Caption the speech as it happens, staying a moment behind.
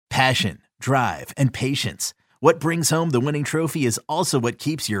Passion, drive, and patience. What brings home the winning trophy is also what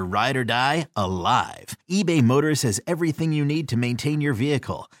keeps your ride or die alive. eBay Motors has everything you need to maintain your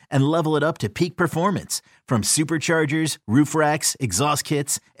vehicle and level it up to peak performance, from superchargers, roof racks, exhaust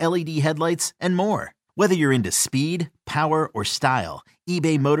kits, LED headlights, and more. Whether you're into speed, power, or style,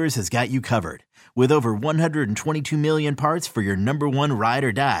 eBay Motors has got you covered. With over 122 million parts for your number one ride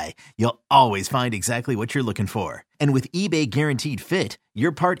or die, you'll always find exactly what you're looking for. And with eBay Guaranteed Fit,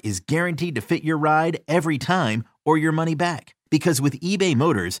 your part is guaranteed to fit your ride every time or your money back. Because with eBay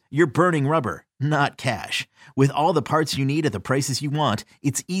Motors, you're burning rubber, not cash. With all the parts you need at the prices you want,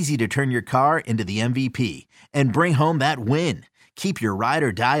 it's easy to turn your car into the MVP and bring home that win. Keep your ride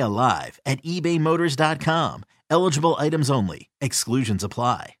or die alive at ebaymotors.com. Eligible items only. Exclusions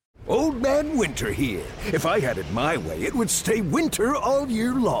apply. Old Man Winter here. If I had it my way, it would stay winter all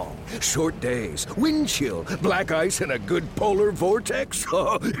year long. Short days, wind chill, black ice, and a good polar vortex.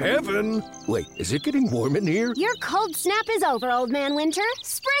 Oh, heaven. Wait, is it getting warm in here? Your cold snap is over, Old Man Winter.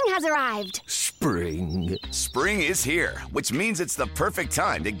 Spring has arrived. Spring. Spring is here, which means it's the perfect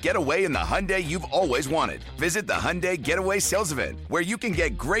time to get away in the Hyundai you've always wanted. Visit the Hyundai Getaway Sales Event, where you can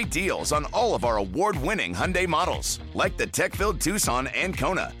get great deals on all of our award-winning Hyundai models, like the tech-filled Tucson and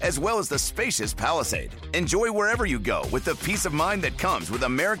Kona, as well as the spacious Palisade. Enjoy wherever you go with the peace of mind that comes with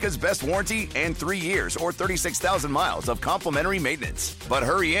America's best warranty and 3 years or 36,000 miles of complimentary maintenance. But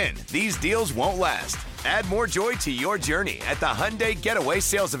hurry in, these deals won't last. Add more joy to your journey at the Hyundai Getaway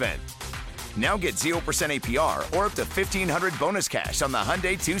Sales Event. Now get 0% APR or up to $1,500 bonus cash on the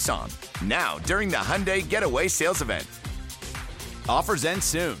Hyundai Tucson. Now, during the Hyundai Getaway Sales Event. Offers end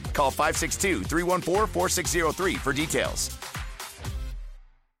soon. Call 562-314-4603 for details.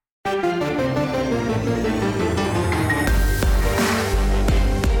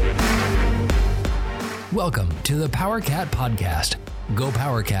 Welcome to the Powercat Podcast,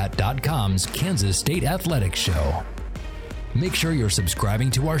 GoPowercat.com's Kansas State Athletics Show. Make sure you're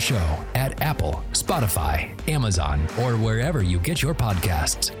subscribing to our show at Apple, Spotify, Amazon, or wherever you get your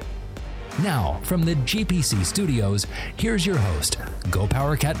podcasts. Now, from the GPC studios, here's your host,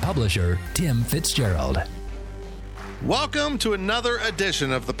 GoPowercat publisher, Tim Fitzgerald. Welcome to another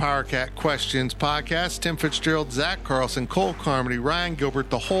edition of the Powercat Questions Podcast. Tim Fitzgerald, Zach Carlson, Cole Carmody, Ryan Gilbert,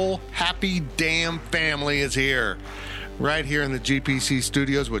 the whole happy damn family is here. Right here in the GPC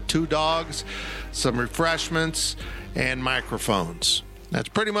studios with 2 dogs, some refreshments, and microphones. That's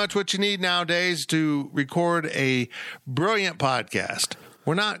pretty much what you need nowadays to record a brilliant podcast.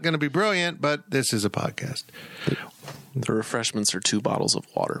 We're not going to be brilliant, but this is a podcast. The refreshments are 2 bottles of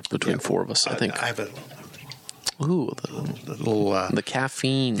water between 4 of us, I think. I have a... Ooh, the little... the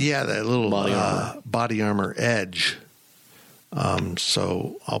caffeine. Yeah, that little body armor edge.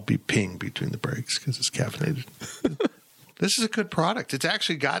 So I'll be peeing between the breaks because it's caffeinated. This is a good product. It's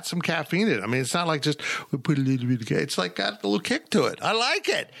actually got some caffeine in it. I mean, it's not like just we put a little bit of caffeine. It's like got a little I like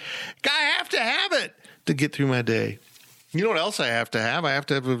it. I have to have it to get through my day. You know what else I have to have? I have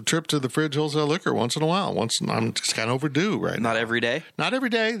to have a trip to the Fridge Wholesale Liquor once in a while. I'm just kind of overdue right now. Not every day? Not every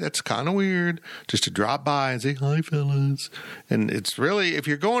day. That's kind of weird. Just to drop by and say, hi, fellas. And it's really, if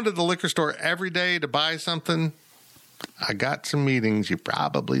you're going to the liquor store every day to buy something, I got some meetings you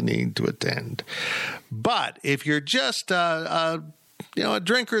probably need to attend. But if you're just a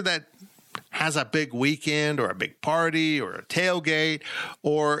drinker that has a big weekend or a big party or a tailgate,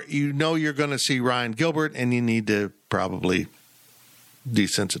 or you know you're going to see Ryan Gilbert and you need to probably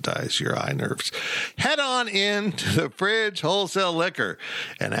desensitize your eye nerves, head on in to the Fridge Wholesale Liquor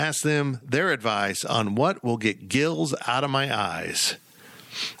and ask them their advice on what will get gills out of my eyes.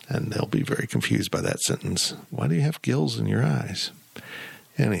 And they'll be very confused by that sentence. Why do you have gills in your eyes?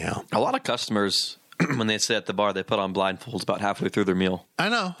 Anyhow. A lot of customers, when they sit at the bar, they put on blindfolds about halfway through their meal. I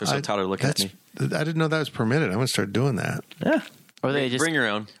know. They're so tired of looking at me. I didn't know that was permitted. I'm going to start doing that. Yeah. Or they just bring your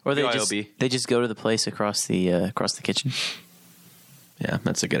own. Or they BYOB. just go to the place across the kitchen. Yeah,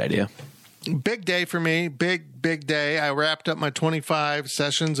 that's a good idea. Big day for me. Big day. I wrapped up my 25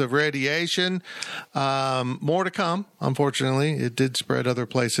 sessions of radiation. More to come, unfortunately. It did spread other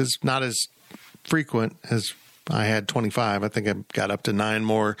places. Not as frequent as I had 25. I think I got up to 9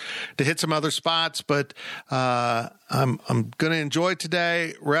 more to hit some other spots. But I'm going to enjoy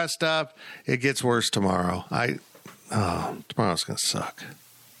today, rest up. It gets worse tomorrow. Tomorrow's going to suck.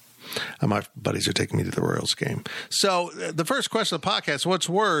 My buddies are taking me to the Royals game. So the first question of the podcast, what's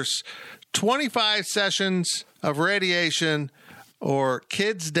worse, 25 sessions of radiation or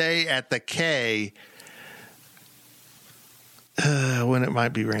Kids Day at the K when it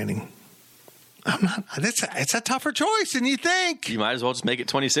might be raining? It's a tougher choice than you think. You might as well just make it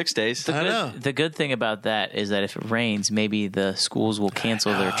 26 days. I know. The good thing about that is that if it rains, maybe the schools will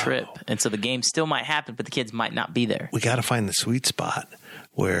cancel their trip. And so the game still might happen, but the kids might not be there. We got to find the sweet spot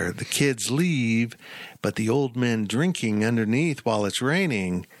where the kids leave, but the old men drinking underneath while it's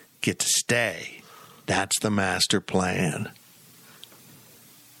raining get to stay. That's the master plan.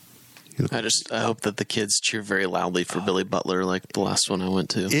 I hope that the kids cheer very loudly for Billy Butler like the last one I went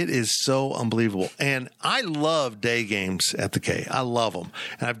to. It is so unbelievable. And I love day games at the K. I love them.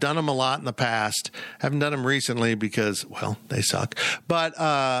 And I've done them a lot in the past. Haven't done them recently because, well, they suck. But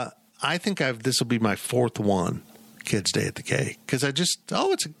I think this will be my fourth one, Kids Day at the K. Because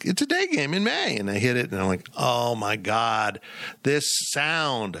it's a day game in May. And I hit it and I'm like, oh my God, this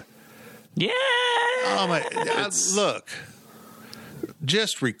sound. Yeah. Oh my, look.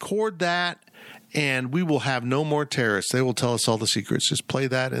 Just record that, and we will have no more terrorists. They will tell us all the secrets. Just play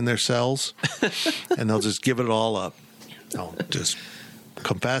that in their cells, and they'll just give it all up. They'll just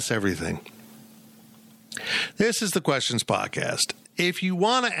confess everything. This is the Questions Podcast. If you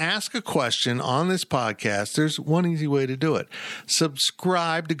want to ask a question on this podcast, there's one easy way to do it.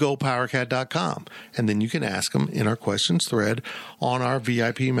 Subscribe to GoPowerCat.com, and then you can ask them in our questions thread on our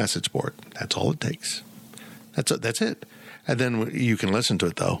VIP message board. That's all it takes. That's it. And then you can listen to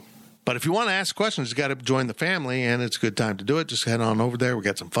it, though. But if you want to ask questions, you got to join the family, and it's a good time to do it. Just head on over there. We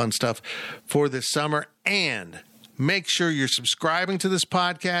got some fun stuff for this summer. And make sure you're subscribing to this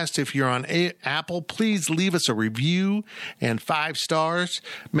podcast. If you're on Apple, please leave us a review and 5 stars,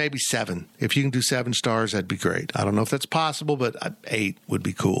 maybe 7. If you can do 7 stars, that'd be great. I don't know if that's possible, but 8 would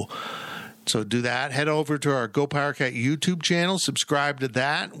be cool. So do that. Head over to our Go Powercat YouTube channel. Subscribe to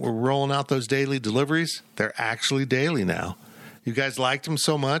that. We're rolling out those daily deliveries. They're actually daily now. You guys liked them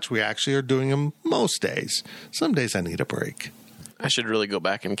so much, we actually are doing them most days. Some days I need a break. I should really go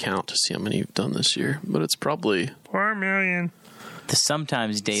back and count to see how many you've done this year, but it's probably 4 million. The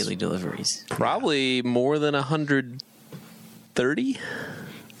sometimes daily deliveries. Probably more than 130.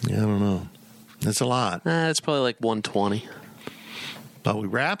 Yeah, I don't know. That's a lot. It's probably like 120. But we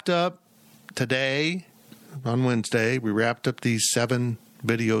wrapped up today, on Wednesday, we wrapped up these 7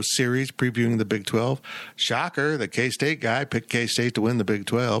 video series previewing the Big 12. Shocker, the K-State guy picked K-State to win the Big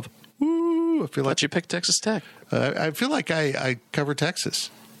 12. Woo! I feel like you picked Texas Tech. I feel like I cover Texas.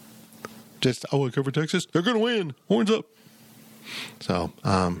 I cover Texas. They're going to win. Horns up. So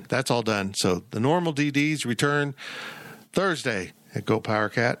that's all done. So the normal DDs return Thursday at Go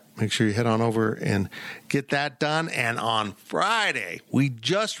Powercat. Make sure you head on over and get that done. And on Friday, we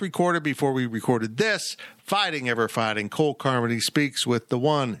just recorded before we recorded this, Fighting Ever Fighting. Cole Carmody speaks with the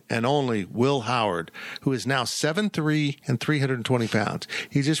one and only Will Howard, who is now 7'3" and 320 pounds.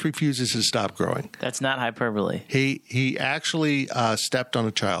 He just refuses to stop growing. That's not hyperbole. He actually stepped on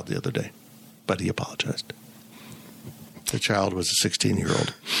a child the other day, but he apologized. The child was a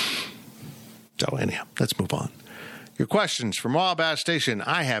 16-year-old. So anyhow, let's move on. Your questions from Wabash Station.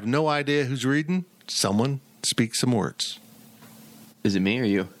 I have no idea who's reading. Someone speak some words. Is it me or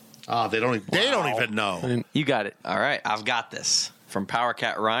you? Oh, they don't even know. You got it. All right, I've got this. From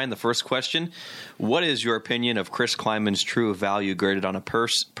Powercat Ryan, the first question. What is your opinion of Chris Kleinman's true value graded on a per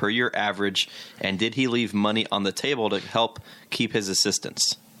year average, and did he leave money on the table to help keep his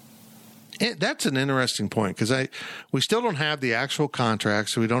assistants? That's an interesting point because we still don't have the actual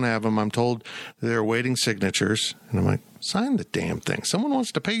contracts. So we don't have them. I'm told they're awaiting signatures. And I'm like, sign the damn thing. Someone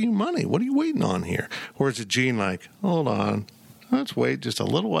wants to pay you money. What are you waiting on here? Or is it Gene like, hold on, let's wait just a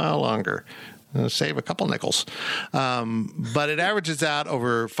little while longer. Save a couple nickels. But it averages out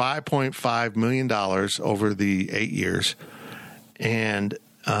over $5.5 million over the 8 years. And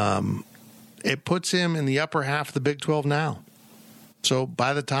it puts him in the upper half of the Big 12 now. So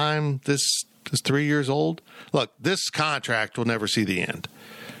by the time this is 3 years old, look, this contract will never see the end.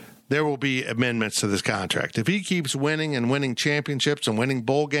 There will be amendments to this contract. If he keeps winning and winning championships and winning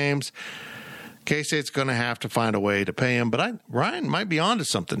bowl games, K-State's going to have to find a way to pay him. But Ryan might be onto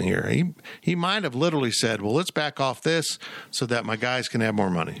something here. He might have literally said, well, let's back off this so that my guys can have more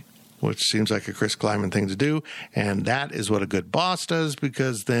money, which seems like a Chris Kleinman thing to do. And that is what a good boss does,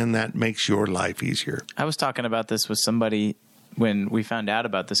 because then that makes your life easier. I was talking about this with somebody when we found out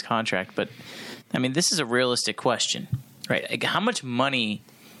about this contract, but I mean, this is a realistic question, right? Like, how much money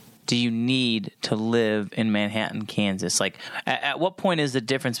do you need to live in Manhattan, Kansas? Like, at what point is the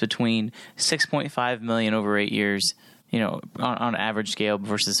difference between $6.5 million over 8 years, on average scale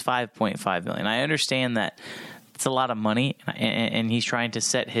versus $5.5 million? I understand that it's a lot of money, and he's trying to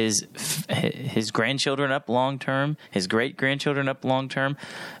set his grandchildren up long term, his great grandchildren up long term.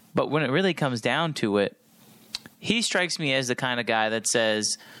 But when it really comes down to it, he strikes me as the kind of guy that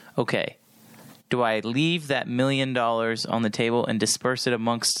says, okay, Do I leave that $1 million on the table and disperse it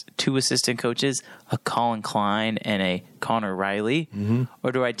amongst 2 assistant coaches, a Colin Klein and a Connor Riley,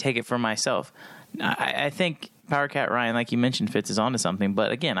 or do I take it for myself? I think Powercat Ryan, like you mentioned, Fitz, is onto something.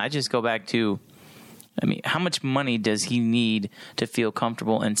 But again, I just go back to, how much money does he need to feel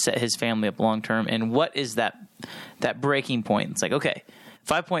comfortable and set his family up long term? And what is that breaking point? It's like, okay,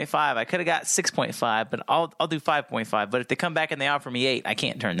 5.5. I could have got 6.5, but I'll do 5.5. But if they come back and they offer me 8, I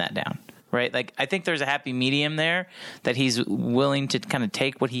can't turn that down. Right? Like, I think there's a happy medium there that he's willing to kind of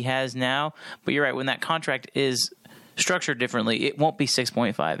take what he has now. But you're right, when that contract is structured differently, it won't be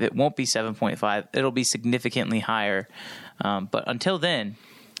 6.5. It won't be 7.5. It'll be significantly higher. But until then,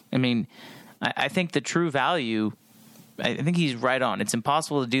 I think the true value, I think he's right on. It's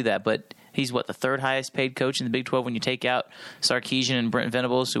impossible to do that, but he's the third highest paid coach in the Big 12 when you take out Sarkisian and Brent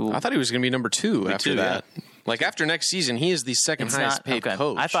Venables. Who I thought he was going to be number 2 after that. Yeah. Like, after next season, he is the second highest paid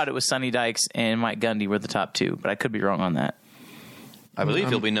coach. I thought it was Sonny Dykes and Mike Gundy were the top 2, but I could be wrong on that. I believe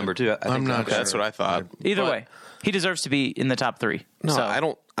he'll be number 2. I'm not sure. That's what I thought. Either way, he deserves to be in the top 3. No, so. I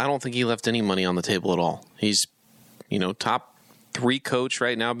don't think he left any money on the table at all. He's, top 3 coach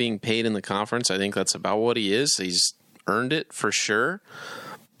right now being paid in the conference. I think that's about what he is. He's earned it for sure.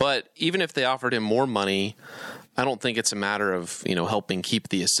 But even if they offered him more money, I don't think it's a matter of, helping keep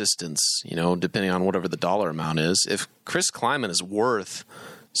the assistants, depending on whatever the dollar amount is. If Chris Kleiman is worth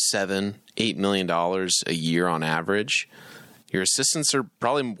 $7-8 million a year on average, your assistants are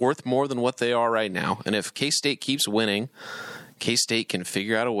probably worth more than what they are right now. And if K-State keeps winning, K-State can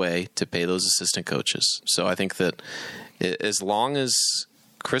figure out a way to pay those assistant coaches. So I think that as long as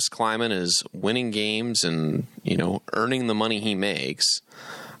Chris Kleiman is winning games and, earning the money he makes,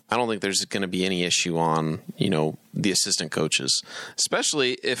 I don't think there's going to be any issue on, the assistant coaches,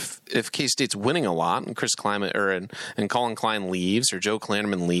 especially if K-State's winning a lot and Chris Kleiman and Colin Klein leaves or Joe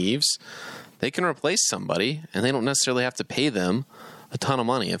Klanderman leaves. They can replace somebody, and they don't necessarily have to pay them a ton of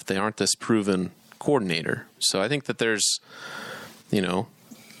money if they aren't this proven coordinator. So I think that there's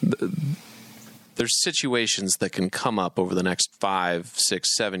situations that can come up over the next 5,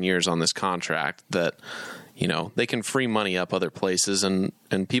 6, 7 years on this contract that, they can free money up other places, and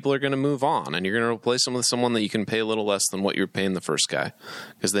people are going to move on, and you're going to replace them with someone that you can pay a little less than what you're paying the first guy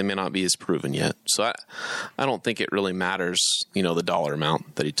because they may not be as proven yet. So I don't think it really matters, the dollar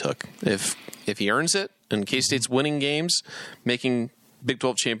amount that he took. If he earns it and K-State's winning games, making Big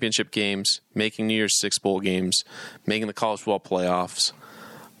 12 championship games, making New Year's Six bowl games, making the college football playoffs,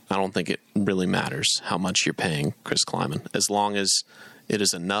 I don't think it really matters how much you're paying Chris Kleiman, as long as it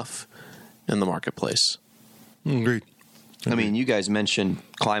is enough in the marketplace. Agreed. You guys mentioned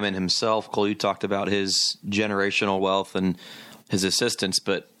Kleiman himself. Cole, you talked about his generational wealth and his assistants,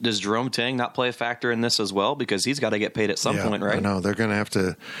 but does Jerome Tang not play a factor in this as well? Because he's got to get paid at some point, right? I know. They're going to have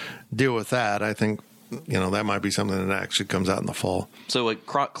to deal with that. I think, that might be something that actually comes out in the fall. So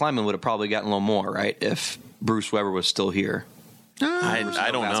Kleiman would have probably gotten a little more, right, if Bruce Weber was still here? I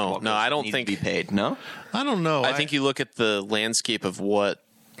don't know. No, I don't think be paid. No, I don't know. I think you look at the landscape of what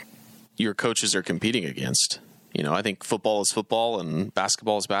your coaches are competing against. I think football is football and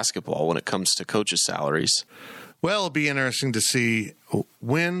basketball is basketball when it comes to coaches' salaries. Well, it'll be interesting to see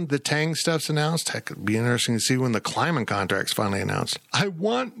when the Tang stuff's announced. Heck, it'll be interesting to see when the Kleiman contract's finally announced. I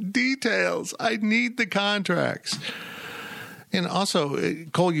want details. I need the contracts. And also,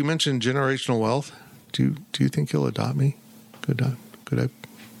 Cole, you mentioned generational wealth. Do you think he'll adopt me? Could I?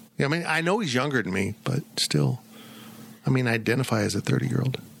 Yeah, I know he's younger than me, but still. I identify as a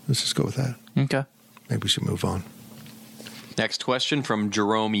 30-year-old. Let's just go with that. Okay. Maybe we should move on. Next question from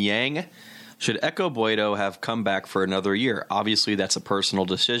Jerome Yang. Should Echo Boydo have come back for another year? Obviously, that's a personal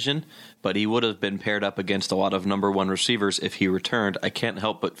decision, but he would have been paired up against a lot of number 1 receivers if he returned. I can't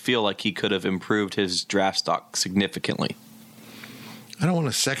help but feel like he could have improved his draft stock significantly. I don't want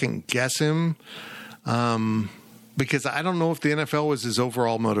to second guess him because I don't know if the NFL was his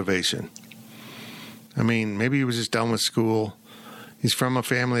overall motivation. Maybe he was just done with school. He's from a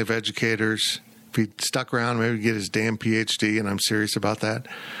family of educators. If he'd stuck around, maybe he'd get his damn PhD, and I'm serious about that.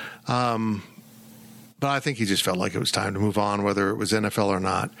 But I think he just felt like it was time to move on, whether it was NFL or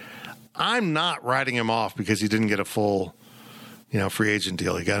not. I'm not writing him off because he didn't get a full, free agent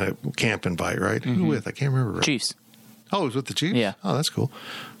deal. He got a camp invite, right? Mm-hmm. Who with? I can't remember. Chiefs. Oh, he was with the Chiefs? Yeah. Oh, that's cool.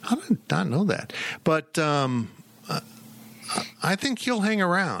 I did not know that. But I think he'll hang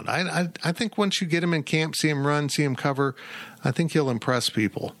around. I think once you get him in camp, see him run, see him cover, I think he'll impress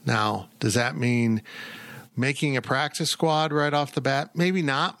people. Now, does that mean making a practice squad right off the bat? Maybe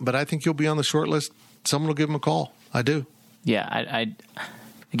not, but I think he'll be on the short list. Someone will give him a call. I do. Yeah, I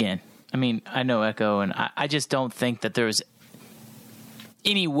know Echo, and I just don't think that there's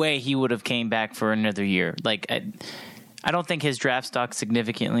any way he would have came back for another year. Like, I don't think his draft stock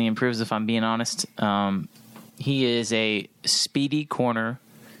significantly improves, if I'm being honest. He is a speedy corner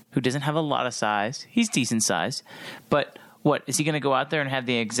who doesn't have a lot of size. He's decent size. But what, is he going to go out there and have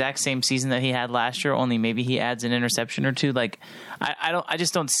the exact same season that he had last year, only maybe he adds an interception or two? Like, I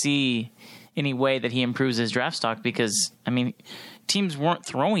just don't see any way that he improves his draft stock because, I mean, teams weren't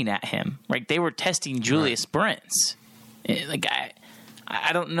throwing at him. Right? They were testing Julius Brents. Like,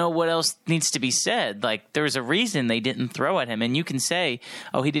 I don't know what else needs to be said. Like, there's a reason they didn't throw at him. And you can say,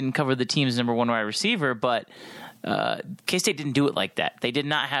 oh, he didn't cover the team's number one wide receiver, but K-State didn't do it like that. They did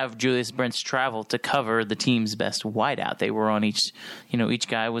not have Julius Brents travel to cover the team's best wideout. They were on each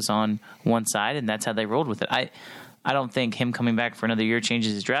guy was on one side, and that's how they rolled with it. I don't think him coming back for another year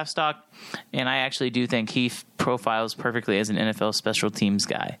changes his draft stock, and I actually do think he profiles perfectly as an NFL special teams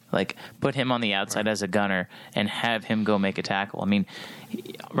guy. Like, put him on the outside as a gunner and have him go make a tackle. I mean,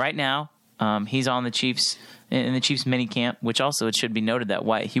 right now, he's on the Chiefs in the Chiefs mini camp, which also it should be noted that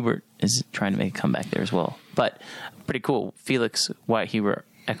Wyatt Hubert is trying to make a comeback there as well. But pretty cool. Felix, Wyatt Hubert,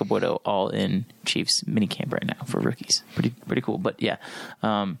 Ekabodo all in Chiefs mini camp right now for rookies. Pretty cool. But yeah,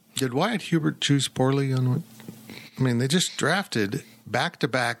 did Wyatt Hubert choose poorly on what? I mean, they just drafted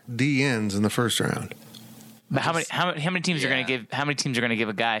back-to-back DNs in the first round. But how many teams are going to give? How many teams are going to give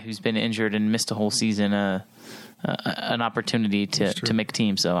a guy who's been injured and missed a whole season an opportunity to make a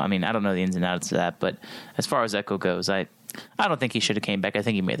team? So I mean, I don't know the ins and outs of that, but as far as Echo goes, I don't think he should have came back. I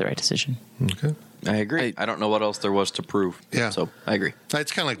think he made the right decision. Okay, I agree. I don't know what else there was to prove. Yeah, so I agree.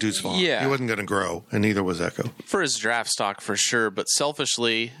 It's kind of like Deuce Vaughn. Yeah, he wasn't going to grow, and neither was Echo for his draft stock for sure. But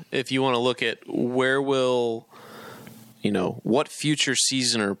selfishly, if you want to look at where will what future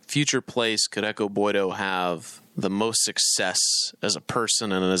season or future place could Echo Boydo have the most success as a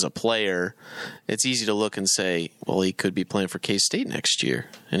person and as a player, it's easy to look and say, well, he could be playing for K-State next year,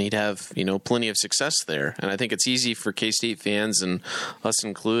 and he'd have, plenty of success there. And I think it's easy for K-State fans, and us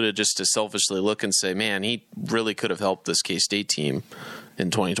included, just to selfishly look and say, man, he really could have helped this K-State team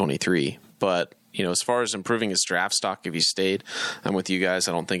in 2023. But as far as improving his draft stock, if he stayed, I'm with you guys.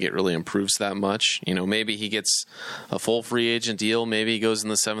 I don't think it really improves that much. Maybe he gets a full free agent deal. Maybe he goes in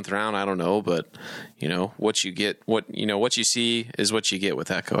the 7th round. I don't know. But, what you get, what you see is what you get with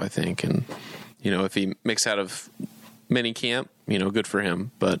Echo, I think. And, if he makes out of mini camp, good for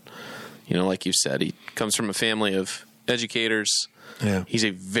him. But, like you said, he comes from a family of educators. Yeah. He's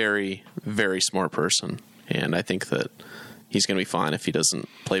a very, very smart person. And I think that he's going to be fine if he doesn't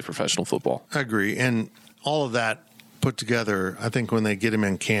play professional football. I agree. And all of that put together, I think when they get him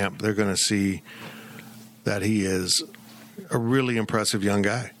in camp, they're going to see that he is a really impressive young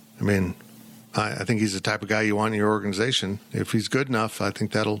guy. I mean, I think he's the type of guy you want in your organization. If he's good enough, I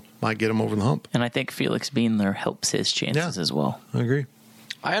think might get him over the hump. And I think Felix being there helps his chances as well. I agree.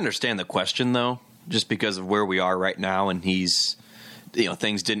 I understand the question, though, just because of where we are right now, and he's,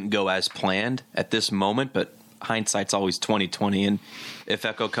 things didn't go as planned at this moment, but hindsight's always 20/20, and if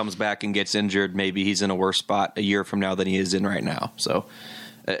Echo comes back and gets injured, maybe he's in a worse spot a year from now than he is in right now. So,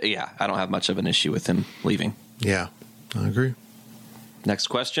 I don't have much of an issue with him leaving. Yeah, I agree. Next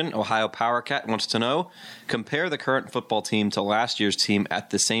question. Ohio Powercat wants to know, compare the current football team to last year's team at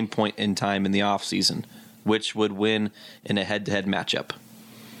the same point in time in the offseason. Which would win in a head-to-head matchup?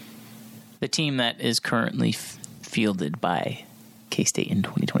 The team that is currently fielded by K-State in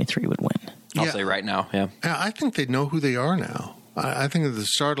 2023 would win. I'll say right now, yeah. I think they know who they are now. I think at the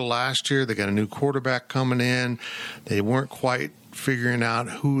start of last year, they got a new quarterback coming in. They weren't quite figuring out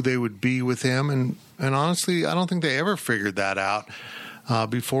who they would be with him. And honestly, I don't think they ever figured that out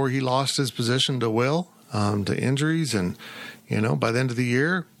before he lost his position to Will, to injuries. And, by the end of the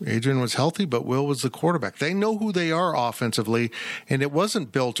year, Adrian was healthy, but Will was the quarterback. They know who they are offensively, and it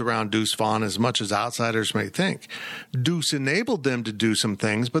wasn't built around Deuce Vaughn as much as outsiders may think. Deuce enabled them to do some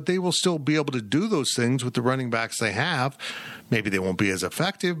things, but they will still be able to do those things with the running backs they have. Maybe they won't be as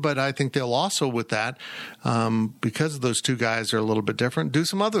effective, but I think they'll also, with that, because those two guys are a little bit different, do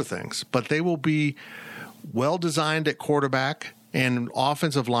some other things. But they will be well-designed at quarterback and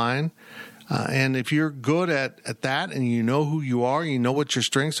offensive line. And if you're good at that and you know who you are, you know what your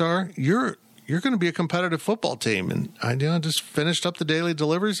strengths are, you're going to be a competitive football team. And I just finished up the daily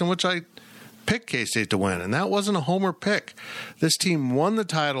deliveries in which I picked K-State to win, and that wasn't a homer pick. This team won the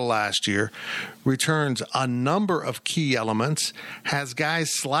title last year, returns a number of key elements, has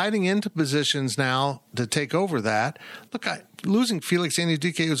guys sliding into positions now to take over that. Look, losing Felix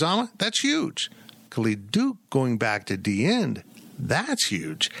Anudike-Uzomah, that's huge. Khalid Duke going back to D-end, that's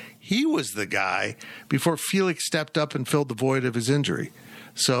huge. He was the guy before Felix stepped up and filled the void of his injury.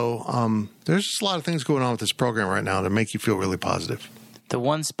 So there's just a lot of things going on with this program right now that make you feel really positive. The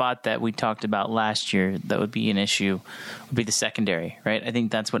one spot that we talked about last year that would be an issue would be the secondary, right? I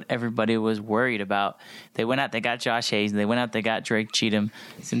think that's what everybody was worried about. They went out, they got Josh Hayes, and they went out, they got Drake Cheatham.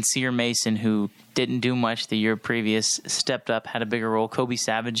 Sincere Mason, who didn't do much the year previous, stepped up, had a bigger role. Kobe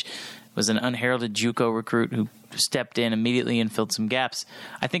Savage was an unheralded JUCO recruit who stepped in immediately and filled some gaps.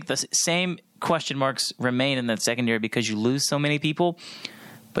 I think the same question marks remain in that secondary because you lose so many people.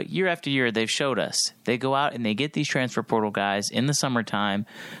 But year after year, they've showed us. They go out and they get these transfer portal guys in the summertime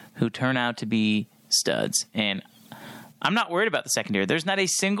who turn out to be studs. And I'm not worried about the secondary. There's not a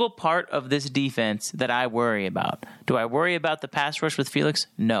single part of this defense that I worry about. Do I worry about the pass rush with Felix?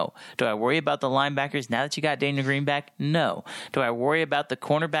 No. Do I worry about the linebackers now that you got Daniel Green back? No. Do I worry about the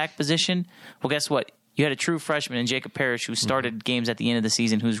cornerback position? Well, guess what? You had a true freshman in Jacob Parrish who started games at the end of the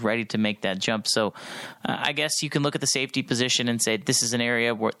season who's ready to make that jump. So I guess you can look at the safety position and say this is an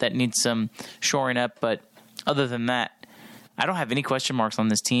area that needs some shoring up. But other than that, I don't have any question marks on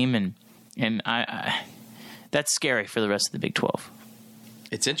this team, and I that's scary for the rest of the Big 12.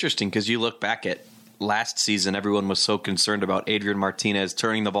 It's interesting because you look back at last season, everyone was so concerned about Adrian Martinez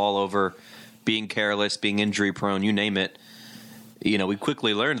turning the ball over, being careless, being injury prone, you name it. You know, we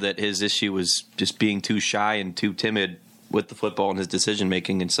quickly learned that his issue was just being too shy and too timid with the football and his decision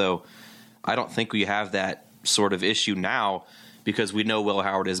making. And so I don't think we have that sort of issue now because we know Will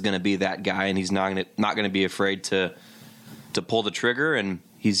Howard is going to be that guy and he's not going to be afraid to pull the trigger. And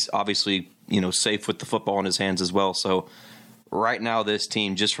he's obviously, safe with the football in his hands as well. So right now this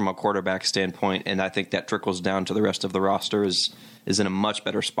team, just from a quarterback standpoint, and I think that trickles down to the rest of the roster, is in a much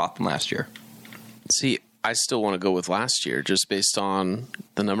better spot than last year. See, I still want to go with last year just based on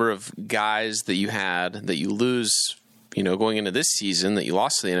the number of guys that you had that you lose, going into this season that you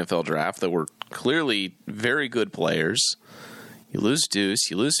lost to the NFL draft that were clearly very good players. You lose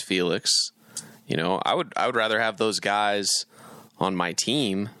Deuce, you lose Felix. I would rather have those guys on my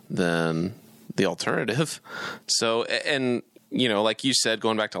team than the alternative. So, and like you said,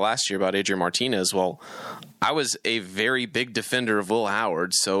 going back to last year about Adrian Martinez, well, I was a very big defender of Will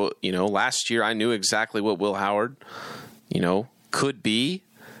Howard. So, last year I knew exactly what Will Howard, could be.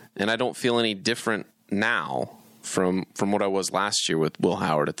 And I don't feel any different now from what I was last year with Will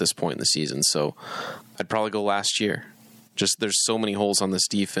Howard at this point in the season. So I'd probably go last year. Just there's so many holes on this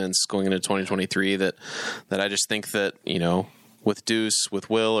defense going into 2023 that I just think that, with Deuce, with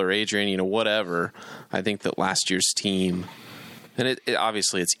Will or Adrian, whatever, I think that last year's team, and it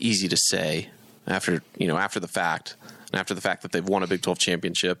obviously it's easy to say after the fact, and after the fact that they've won a Big 12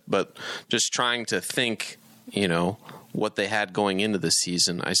 championship, but just trying to think, what they had going into this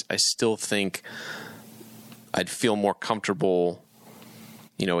season, I still think I'd feel more comfortable,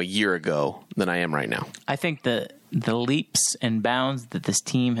 a year ago than I am right now. I think the leaps and bounds that this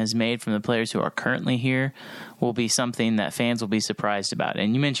team has made from the players who are currently here will be something that fans will be surprised about.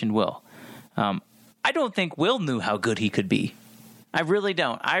 And you mentioned Will. I don't think Will knew how good he could be. I really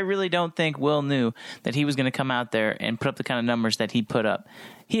don't. I really don't think Will knew that he was going to come out there and put up the kind of numbers that he put up.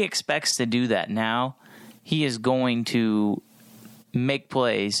 He expects to do that now. He is going to make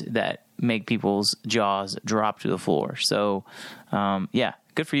plays that make people's jaws drop to the floor. So, yeah,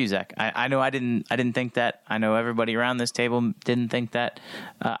 good for you, Zach. I know I didn't think that. I know everybody around this table didn't think that.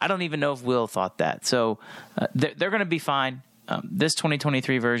 I don't even know if Will thought that. So they're going to be fine. This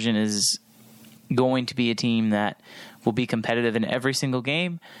 2023 version is going to be a team that will be competitive in every single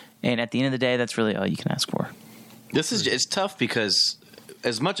game. And at the end of the day, that's really all you can ask for. It's tough because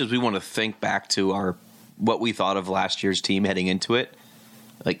as much as we want to think back to what we thought of last year's team heading into it,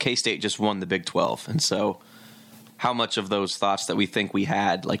 like K-State just won the Big 12. And so how much of those thoughts that we think we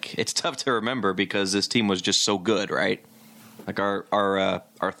had, like, it's tough to remember because this team was just so good, right? Like our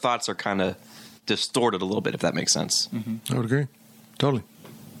thoughts are kind of distorted a little bit, if that makes sense. Mm-hmm. I would agree. Totally.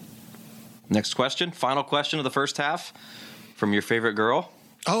 Next question. Final question of the first half from your favorite girl.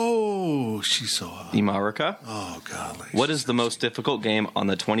 Oh, she's so hot. Imarika. Oh, golly. What is the most difficult game on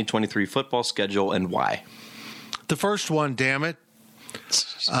the 2023 football schedule and why? The first one, damn it.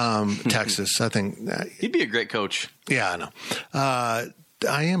 Texas, I think. He'd be a great coach. Yeah, I know.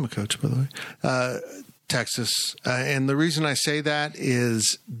 I am a coach, by the way. Texas. And the reason I say that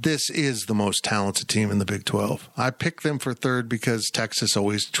is this is the most talented team in the Big 12. I picked them for third because Texas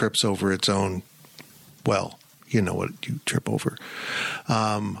always trips over its own, well, you know what you trip over.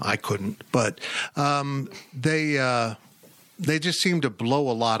 I couldn't. But they just seem to blow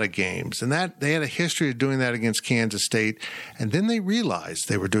a lot of games. And that they had a history of doing that against Kansas State. And then they realized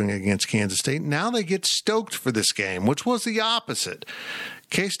they were doing it against Kansas State. Now they get stoked for this game, which was the opposite.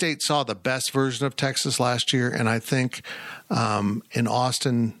 K-State saw the best version of Texas last year, and I think in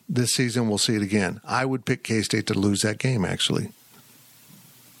Austin this season we'll see it again. I would pick K-State to lose that game, actually.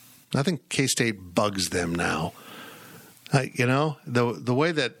 I think K-State bugs them now. The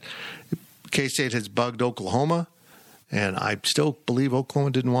way that K-State has bugged Oklahoma, and I still believe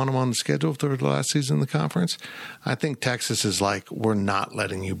Oklahoma didn't want them on the schedule for the last season in the conference. I think Texas is like, we're not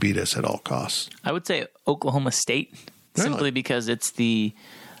letting you beat us at all costs. I would say Oklahoma State, simply because it's the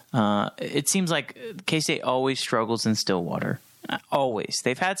it seems like K-State always struggles in Stillwater. Always.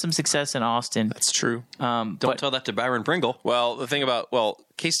 They've had some success in Austin. That's true. Don't tell that to Byron Pringle. Well, the thing about,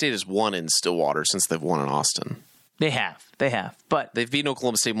 K-State has won in Stillwater since they've won in Austin. They have. But they've beaten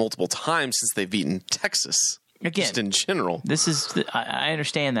Oklahoma State multiple times since they've beaten Texas. Again, just in general. I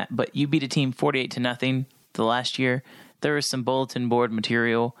understand that, but you beat a team 48-0 the last year. There is some bulletin board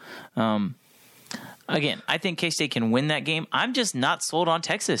material. Again, I think K-State can win that game. I'm just not sold on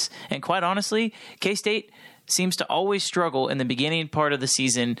Texas. And quite honestly, K-State seems to always struggle in the beginning part of the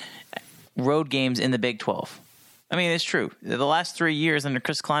season, road games in the Big 12. I mean, it's true. The last 3 years under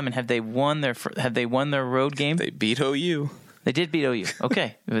Chris Kleiman, have they won their road game? They beat OU. They did beat OU.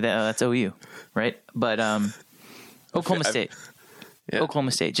 Okay, that's OU, right? But Oklahoma State. Yeah.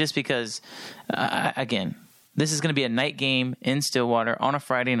 Oklahoma State, just because, again, this is going to be a night game in Stillwater on a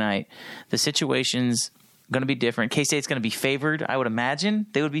Friday night. The situation's going to be different. K-State's going to be favored, I would imagine.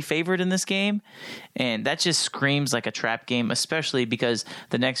 They would be favored in this game. And that just screams like a trap game, especially because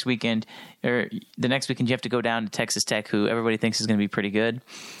the next weekend you have to go down to Texas Tech, who everybody thinks is going to be pretty good.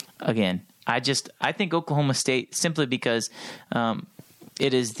 Again, I think Oklahoma State, simply because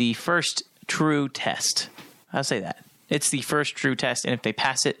it is the first true test. I'll say that. It's the first true test, and if they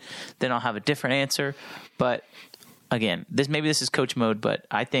pass it, then I'll have a different answer. But again, maybe this is coach mode, but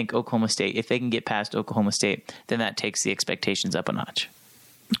I think Oklahoma State, if they can get past Oklahoma State, then that takes the expectations up a notch.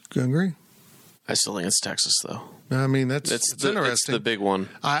 I agree. I still think it's Texas, though. I mean, it's interesting. It's the big one.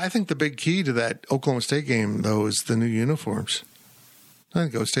 I think the big key to that Oklahoma State game, though, is the new uniforms. I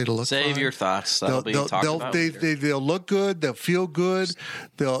think Oklahoma State will look Save fine. your thoughts. That'll be talked about later. They'll look good. They'll feel good.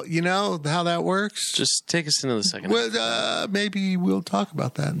 You know how that works? Just take us into the second half. Well, maybe we'll talk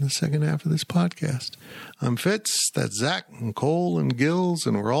about that in the second half of this podcast. I'm Fitz. That's Zach and Cole and Gills,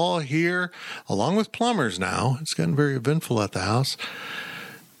 and we're all here along with plumbers now. It's gotten very eventful at the house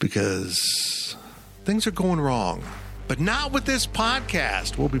because things are going wrong. But not with this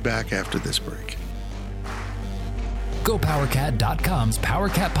podcast. We'll be back after this break. GoPowerCat.com's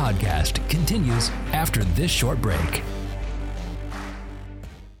PowerCat podcast continues after this short break.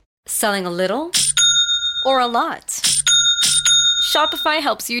 Selling a little or a lot? Shopify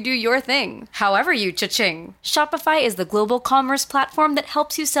helps you do your thing, however you cha-ching. Shopify is the global commerce platform that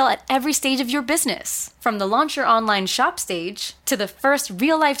helps you sell at every stage of your business. From the launch your online shop stage, to the first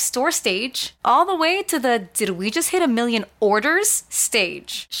real-life store stage, all the way to the did we just hit 1 million orders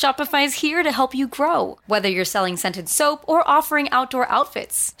stage. Shopify is here to help you grow. Whether you're selling scented soap or offering outdoor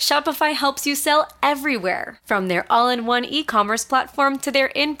outfits, Shopify helps you sell everywhere. From their all-in-one e-commerce platform to their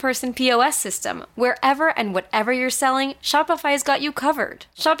in-person POS system, wherever and whatever you're selling, Shopify's got you covered.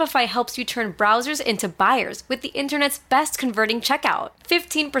 Shopify helps you turn browsers into buyers with the internet's best converting checkout.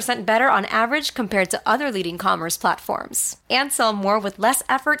 15% better on average compared to other leading commerce platforms. And sell more with less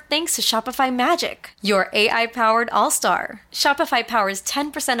effort thanks to Shopify Magic, your AI-powered all-star. Shopify powers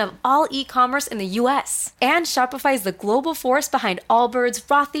 10% of all e-commerce in the US. And Shopify is the global force behind Allbirds,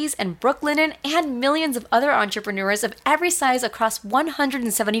 Rothy's, and Brooklinen, and millions of other entrepreneurs of every size across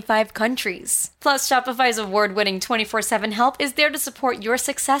 175 countries. Plus, Shopify's award-winning 24/7 help is there to support your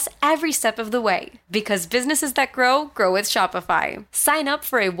success every step of the way. Because businesses that grow with Shopify. Sign up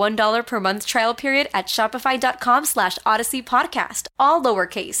for a $1 per month trial period at shopify.com/Odyssey Podcast, all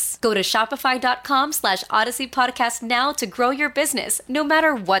lowercase. Go to shopify.com/Odyssey Podcast now to grow your business, no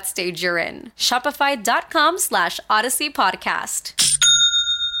matter what stage you're in. Shopify.com/Odyssey Podcast.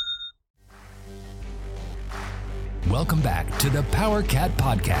 Welcome back to the PowerCat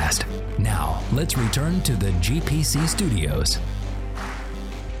podcast. Now, let's return to the GPC studios.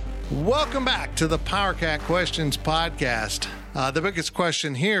 Welcome back to the PowerCat Questions podcast. The biggest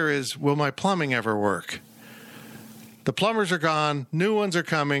question here is, will my plumbing ever work? The plumbers are gone. New ones are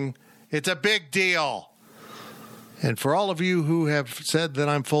coming. It's a big deal. And for all of you who have said that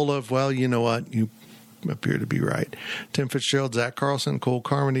I'm full of, well, you know what? You appear to be right. Tim Fitzgerald, Zach Carlson, Cole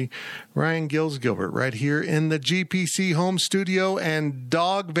Carmody, Ryan Gills Gilbert, right here in the GPC home studio and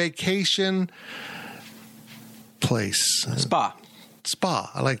dog vacation place. Spa.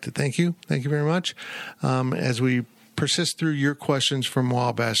 I liked it. Thank you. Thank you very much. As we persist through your questions from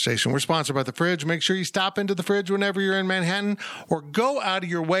Wabash Station. We're sponsored by The Fridge. Make sure you stop into The Fridge whenever you're in Manhattan or go out of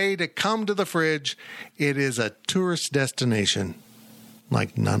your way to come to The Fridge. It is a tourist destination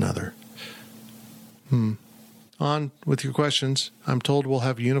like none other. on with your questions. I'm told we'll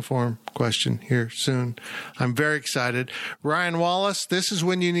have a uniform question here soon. I'm very excited. Ryan Wallace, this is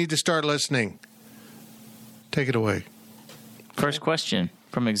when you need to start listening. Take it away. First question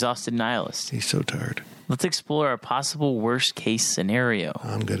from Exhausted Nihilist. He's so tired. Let's explore a possible worst-case scenario.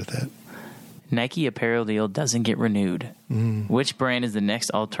 I'm good at that. Nike apparel deal doesn't get renewed. Which brand is the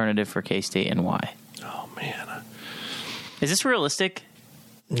next alternative for K-State and why? Oh, man. Is this realistic?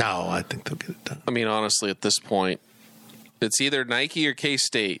 No, I think they'll get it done. I mean, honestly, at this point, it's either Nike or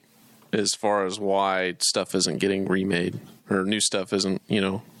K-State as far as why stuff isn't getting remade or new stuff isn't,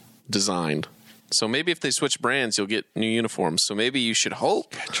 designed. So maybe if they switch brands, you'll get new uniforms. So maybe you should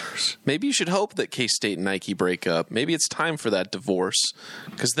hope. Maybe you should hope that K-State and Nike break up. Maybe it's time for that divorce,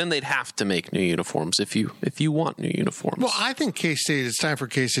 because then they'd have to make new uniforms if you want new uniforms. Well, I think K-State, it's time for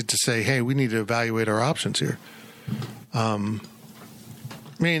K-State to say, hey, we need to evaluate our options here. I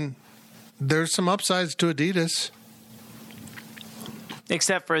mean, there's some upsides to Adidas.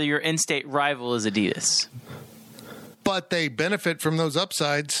 Except for your in-state rival is Adidas. But they benefit from those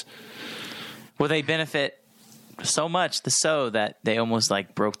upsides. Well, they benefit so much, that they almost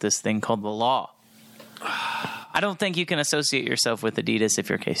broke this thing called the law. I don't think you can associate yourself with Adidas if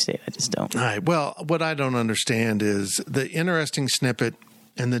you're K-State. I just don't. All right. Well, what I don't understand is the interesting snippet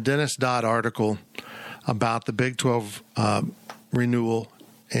in the Dennis Dodd article about the Big 12 renewal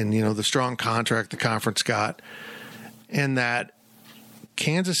and, the strong contract the conference got, and that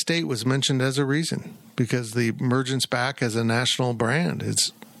Kansas State was mentioned as a reason because the emergence back as a national brand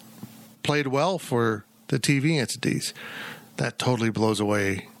is played well for the TV entities. That totally blows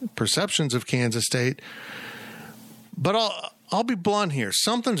away perceptions of Kansas State. But I'll be blunt here.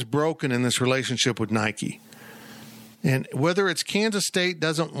 Something's broken in this relationship with Nike. And whether it's Kansas State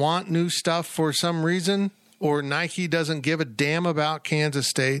doesn't want new stuff for some reason or Nike doesn't give a damn about Kansas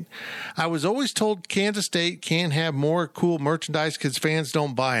State, I was always told Kansas State can't have more cool merchandise because fans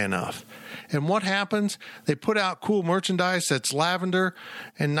don't buy enough. And what happens? They put out cool merchandise that's lavender,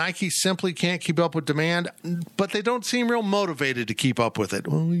 and Nike simply can't keep up with demand, but they don't seem real motivated to keep up with it.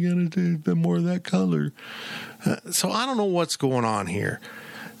 Well, we got to do a bit more of that color. So I don't know what's going on here.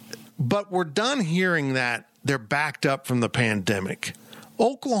 But we're done hearing that they're backed up from the pandemic.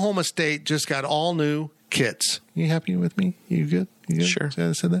 Oklahoma State just got all new kits. You happy with me? You good? Sure.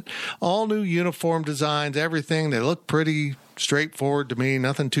 I said that. All new uniform designs, everything. They look pretty straightforward to me.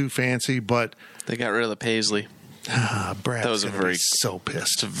 Nothing too fancy, but they got rid of the paisley. Brad, that was so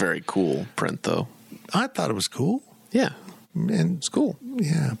pissed. It's a very cool print, though. I thought it was cool. Yeah, and it's cool.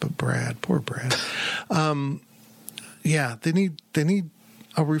 Yeah, but poor Brad. Yeah, they need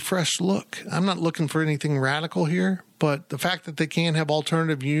a refreshed look. I'm not looking for anything radical here, but the fact that they can't have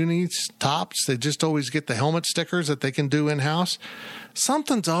alternative unis, tops, they just always get the helmet stickers that they can do in-house.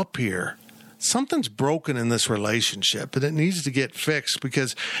 Something's up here. Something's broken in this relationship, and it needs to get fixed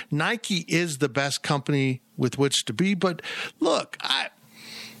because Nike is the best company with which to be. But look, I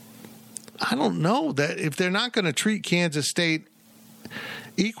don't know that if they're not going to treat Kansas State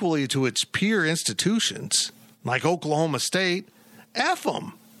equally to its peer institutions like Oklahoma State, F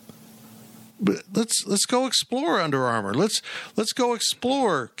them. But let's go explore Under Armour. Let's go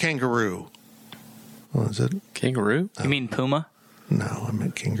explore Kangaroo. What is it? Kangaroo? You mean Puma? No, I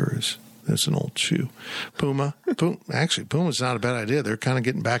meant Kangaroos. That's an old shoe. Puma. Actually, Puma's not a bad idea. They're kind of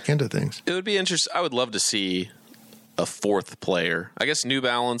getting back into things. It would be interesting. I would love to see a fourth player. I guess New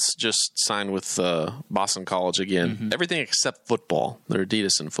Balance just signed with Boston College again. Mm-hmm. Everything except football. They're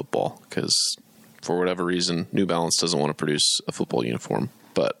Adidas in football because for whatever reason, New Balance doesn't want to produce a football uniform.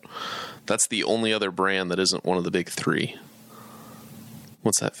 But that's the only other brand that isn't one of the big three.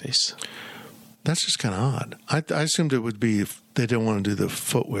 What's that face? That's just kind of odd. I assumed it would be if they didn't want to do the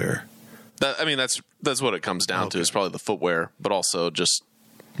footwear. That's what it comes down to. Is probably the footwear, but also just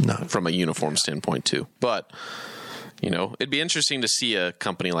from a uniform standpoint too. But it'd be interesting to see a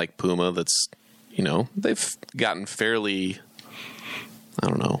company like Puma that's they've gotten fairly, I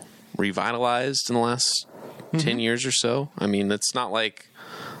don't know, revitalized in the last 10 years or so. I mean, it's not like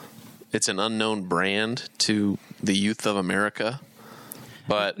it's an unknown brand to the youth of America.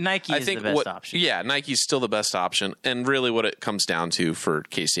 But Nike is the best option. Yeah, Nike's still the best option. And really what it comes down to for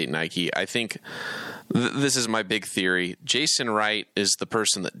K-State Nike, I think this is my big theory. Jason Wright is the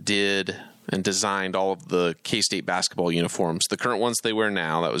person that did and designed all of the K-State basketball uniforms. The current ones they wear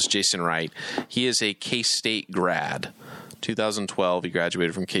now, that was Jason Wright. He is a K-State grad. 2012, he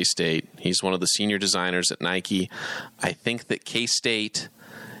graduated from K-State. He's one of the senior designers at Nike. I think that K-State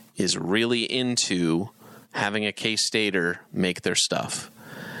is really into having a K-Stater make their stuff.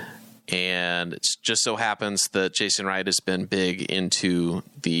 And it just so happens that Jason Wright has been big into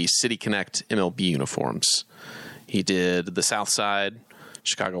the City Connect MLB uniforms. He did the South Side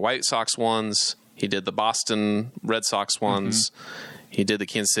Chicago White Sox ones. He did the Boston Red Sox ones. He did the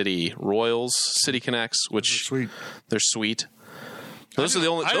Kansas City Royals City Connects, which they're sweet. Those are the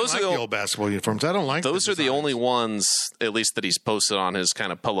only. Those are the old basketball uniforms. I don't like. Those are the only ones, at least that he's posted on his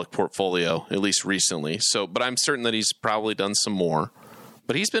kind of public portfolio, at least recently. So, but I'm certain that he's probably done some more.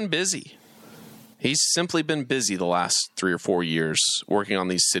 But he's been busy. He's simply been busy the last 3 or 4 years working on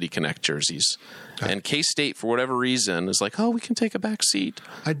these City Connect jerseys. And K-State, for whatever reason, is like, oh, we can take a back seat.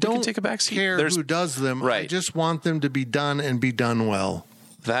 I don't care who does them. Right. I just want them to be done and be done well.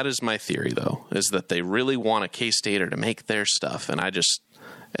 That is my theory, though, is that they really want a K-Stater to make their stuff. And I just,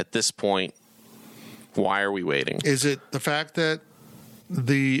 at this point, why are we waiting? Is it the fact that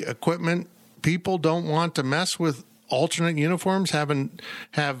the equipment people don't want to mess with alternate uniforms,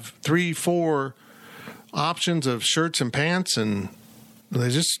 have 3, 4 options of shirts and pants, and they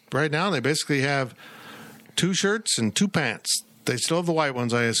just right now they basically have 2 shirts and 2 pants. They still have the white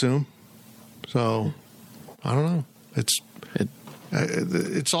ones, I assume. So I don't know.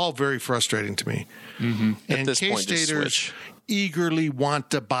 It's all very frustrating to me. Mm-hmm. And K-Staters eagerly want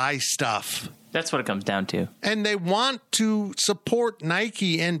to buy stuff. That's what it comes down to. And they want to support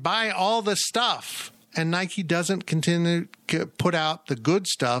Nike and buy all the stuff. And Nike doesn't continue to put out the good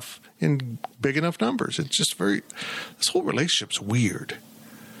stuff in big enough numbers. It's just this whole relationship's weird.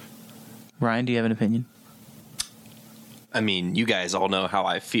 Ryan, do you have an opinion? I mean, you guys all know how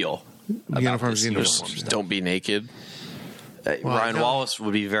I feel about this uniform stuff. Don't be naked. Ryan Wallace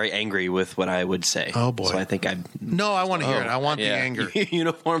would be very angry with what I would say. Oh, boy. So I think No, I want to hear it. I want the anger.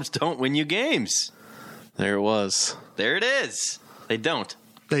 Uniforms don't win you games. There it was. There it is. They don't.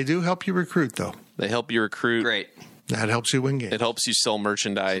 They do help you recruit, though. They help you recruit. Great. That helps you win games. It helps you sell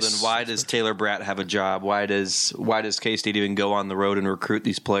merchandise. So then why does Taylor Bratt have a job? Why does K-State even go on the road and recruit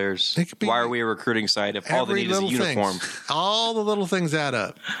these players? Why are we a recruiting site if all they need is a uniform? All the little things add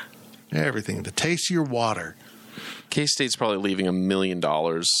up. Everything. The taste of your water. K-State's probably leaving $1 million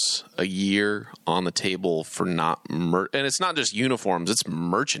a year on the table for not and it's not just uniforms, it's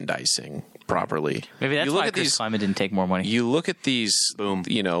merchandising properly. Maybe that's why Chris Kleiman didn't take more money. You look at these,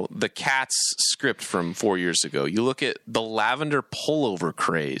 the Cats script from 4 years ago. You look at the lavender pullover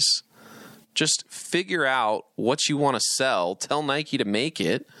craze. Just figure out what you want to sell. Tell Nike to make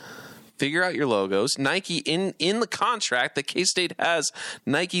it. Figure out your logos. Nike, in the contract that K-State has,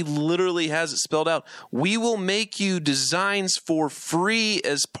 Nike literally has it spelled out. We will make you designs for free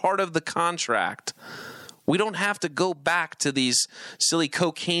as part of the contract. We don't have to go back to these silly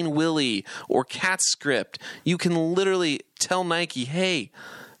Cocaine Willie or Cat script. You can literally tell Nike, hey,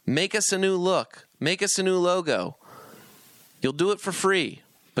 make us a new look. Make us a new logo. You'll do it for free.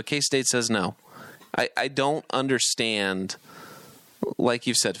 But K-State says no. I don't understand. Like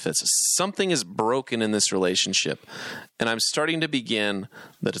you've said, Fitz, something is broken in this relationship, and I'm starting to begin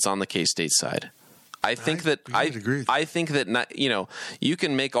that it's on the K-State side. I think that you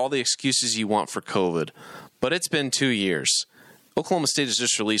can make all the excuses you want for COVID, but it's been 2 years. Oklahoma State has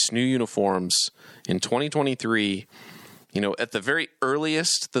just released new uniforms in 2023. At the very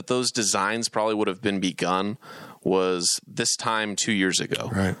earliest that those designs probably would have been begun was this time 2 years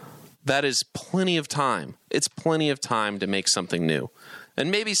ago. Right. That is plenty of time. It's plenty of time to make something new.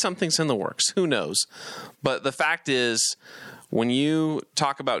 And maybe something's in the works. Who knows? But the fact is, when you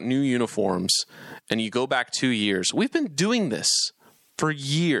talk about new uniforms and you go back 2 years, we've been doing this for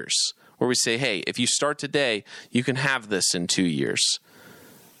years, where we say, hey, if you start today, you can have this in 2 years.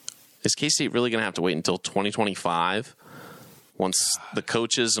 Is K-State really going to have to wait until 2025 once the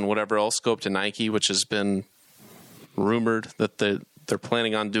coaches and whatever else go up to Nike, which has been rumored that they're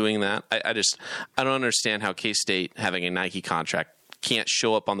planning on doing that? I don't understand how K-State, having a Nike contract, can't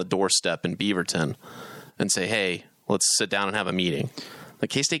show up on the doorstep in Beaverton and say, hey, let's sit down and have a meeting. Like,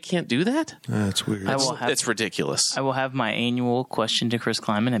 K-State can't do that? That's weird. It's ridiculous. I will have my annual question to Chris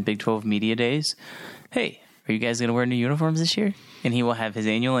Kleiman at Big 12 Media Days. Hey, are you guys going to wear new uniforms this year? And he will have his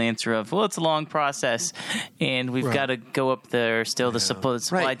annual answer of, well, it's a long process, and we've got to go up there. Still, the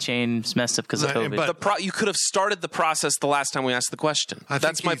supply chain's messed up because of COVID. But you could have started the process the last time we asked the question.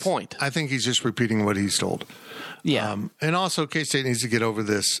 That's my point. I think he's just repeating what he's told. Yeah. And also, K-State needs to get over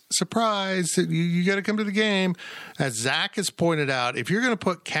this surprise that you got to come to the game. As Zach has pointed out, if you're going to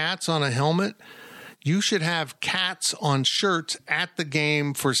put cats on a helmet, you should have cats on shirts at the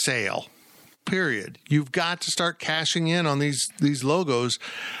game for sale. Period. You've got to start cashing in on these logos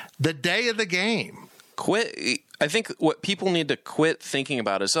the day of the game. I think what people need to quit thinking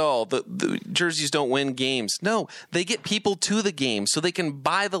about is, the jerseys don't win games. No, they get people to the game so they can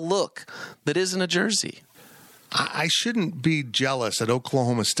buy the look that isn't a jersey. I shouldn't be jealous that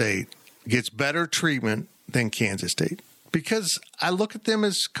Oklahoma State gets better treatment than Kansas State because I look at them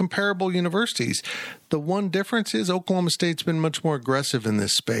as comparable universities. The one difference is Oklahoma State's been much more aggressive in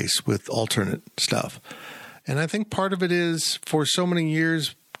this space with alternate stuff. And I think part of it is for so many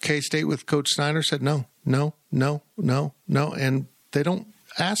years, K-State with Coach Snyder said no, no, no, no, no, and they don't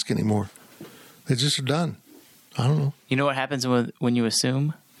ask anymore. They just are done. I don't know. You know what happens when you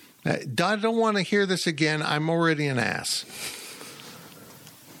assume? I don't want to hear this again. I'm already an ass.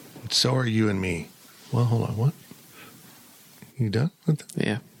 So are you and me. Well, hold on. What? You done with that?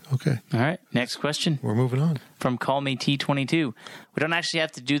 Yeah. Okay. All right. Next question. We're moving on. From Call Me T22. We don't actually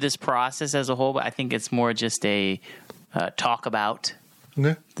have to do this process as a whole, but I think it's more just a talk about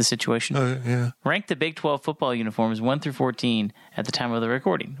the situation. Yeah. Rank the Big 12 football uniforms 1 through 14 at the time of the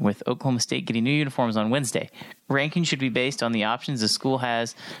recording, with Oklahoma State getting new uniforms on Wednesday. Ranking should be based on the options the school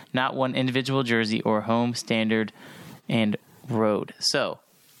has, not one individual jersey or home, standard, and road. So,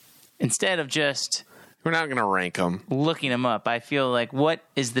 instead of just... We're not going to rank them. Looking them up, I feel like, what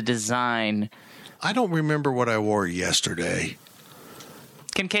is the design? I don't remember what I wore yesterday.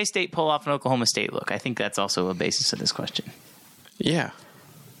 Can K-State pull off an Oklahoma State look? I think that's also a basis of this question. Yeah.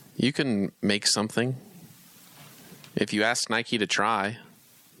 You can make something. If you ask Nike to try,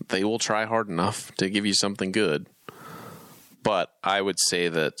 they will try hard enough to give you something good. But I would say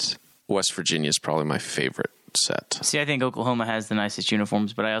that West Virginia is probably my favorite set. See, I think Oklahoma has the nicest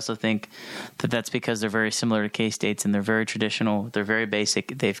uniforms, but I also think that that's because they're very similar to K-State's and they're very traditional. They're very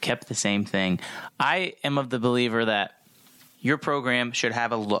basic. They've kept the same thing. I am of the believer that your program should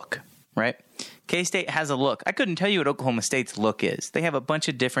have a look, right? K-State has a look. I couldn't tell you what Oklahoma State's look is. They have a bunch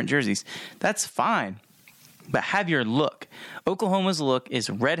of different jerseys. That's fine, but have your look. Oklahoma's look is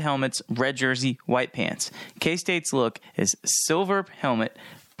red helmets, red jersey, white pants. K-State's look is silver helmet,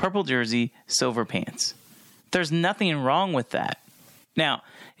 purple jersey, silver pants. There's nothing wrong with that. Now,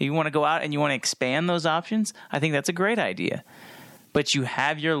 if you want to go out and you want to expand those options, I think that's a great idea. But you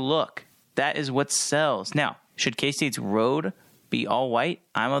have your look. That is what sells. Now, should K-State's road be all white?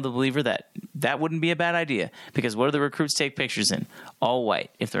 I'm of the believer that that wouldn't be a bad idea, because what do the recruits take pictures in? All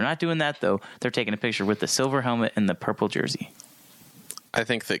white. If they're not doing that, though, they're taking a picture with the silver helmet and the purple jersey. I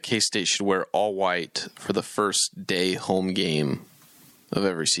think that K-State should wear all white for the first day home game of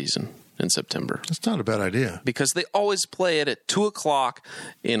every season in September. That's not a bad idea. Because they always play it at 2 o'clock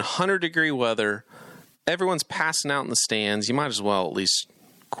in 100-degree weather. Everyone's passing out in the stands. You might as well at least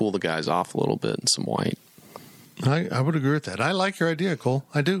cool the guys off a little bit in some white. I would agree with that. I like your idea, Cole.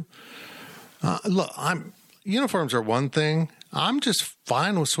 I do. Look, uniforms are one thing. I'm just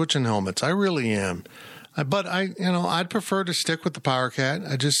fine with switching helmets. I really am. But I'd prefer to stick with the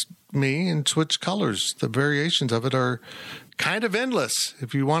Powercat. And switch colors. The variations of it are kind of endless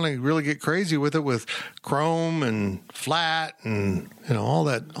if you want to really get crazy with it, with chrome and flat and all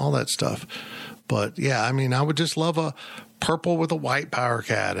that stuff. But yeah, I would just love a purple with a white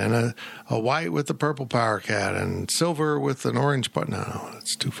Powercat and a white with a purple Powercat and silver with an orange. But no,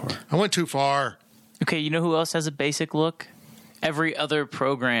 that's too far. I went too far. Okay, you know who else has a basic look? Every other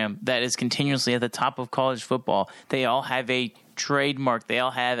program that is continuously at the top of college football, they all have a trademark. They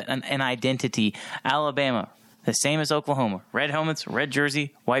all have an identity. Alabama, the same as Oklahoma. Red helmets, red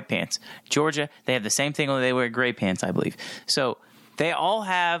jersey, white pants. Georgia, they have the same thing, only they wear gray pants, I believe. So they all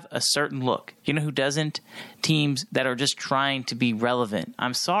have a certain look. You know who doesn't? Teams that are just trying to be relevant.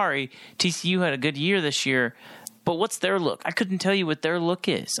 I'm sorry, TCU had a good year this year, but what's their look? I couldn't tell you what their look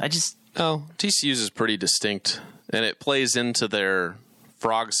is. TCU's is pretty distinct, and it plays into their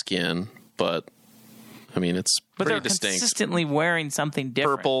frog skin, but it's pretty distinct. They're consistently wearing something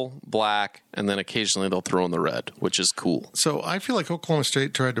different. Purple, black, and then occasionally they'll throw in the red, which is cool. So I feel like Oklahoma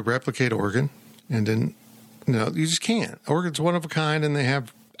State tried to replicate Oregon and didn't. You just can't. Oregon's one of a kind, and they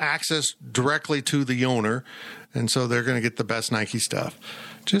have access directly to the owner, and so they're going to get the best Nike stuff.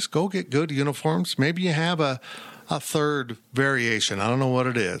 Just go get good uniforms. Maybe you have a third variation. I don't know what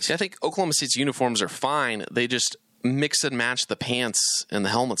it is. See, I think Oklahoma State's uniforms are fine. They just mix and match the pants and the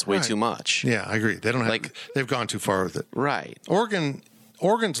helmets way too much. Yeah, I agree. They don't have they've gone too far with it. Right.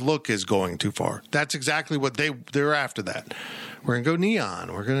 Oregon's look is going too far. That's exactly what they're after that. We're going to go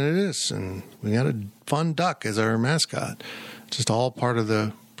neon. We're going to do this. And we got a fun duck as our mascot. Just all part of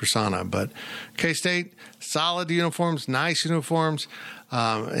the persona. But K-State, solid uniforms, nice uniforms.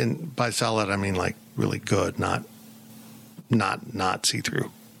 And by solid, I mean like really good, not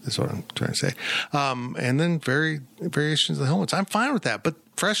see-through. That's what I'm trying to say. And then variations of the helmets. I'm fine with that, but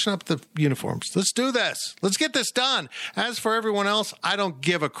freshen up the uniforms. Let's do this. Let's get this done. As for everyone else, I don't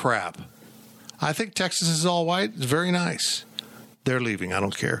give a crap. I think Texas is all white. It's very nice. They're leaving. I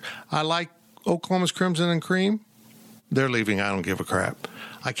don't care. I like Oklahoma's crimson and cream. they're leaving. I don't give a crap.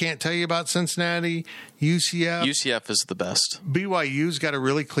 I can't tell you about Cincinnati, UCF. UCF is the best. BYU's got a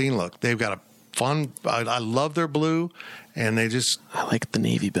really clean look. They've got a fun. I love their blue, and they just. I like the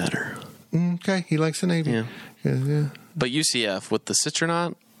Navy better. Okay, he likes the Navy. Yeah. But UCF with the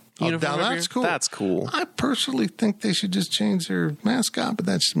Citronaut uniform, that's cool. That's cool. I personally think they should just change their mascot, but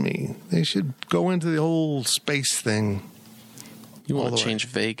that's me. They should go into the whole space thing. You want to change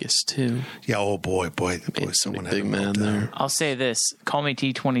Vegas too? Yeah. Oh boy. Someone big man there. I'll say this: Call Me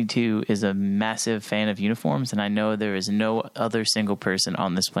T22 is a massive fan of uniforms, and I know there is no other single person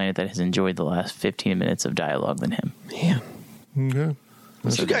on this planet that has enjoyed the last 15 minutes of dialogue than him. Man. Okay.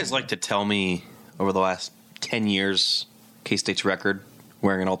 So you guys like to tell me over the last 10 years K-State's record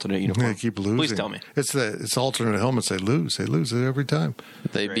wearing an alternate uniform? They keep losing. Please tell me. It's alternate helmets. They lose it every time.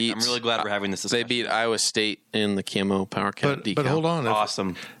 They beat. I'm really glad we're having this discussion. They beat Iowa State in the camo Powercat decal. But hold on.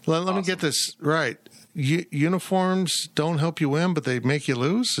 Awesome. Let me get this right. Uniforms don't help you win, but they make you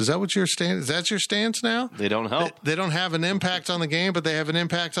lose. Is that what your stance? Is that your stance now? They don't help. They don't have an impact on the game, but they have an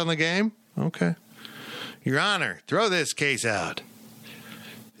impact on the game. Okay. Your Honor, throw this case out.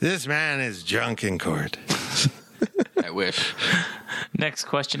 This man is drunk in court. I wish. Next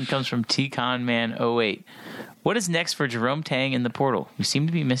question comes from TConman08. What is next for Jerome Tang in the portal? We seem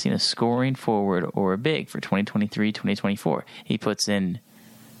to be missing a scoring forward or a big for 2023-2024. He puts in,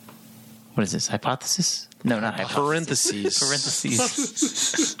 what is this, hypothesis? No, not hypothesis.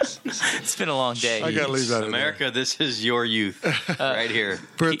 Parentheses. It's been a long day. I got to leave that America, this is your youth right here.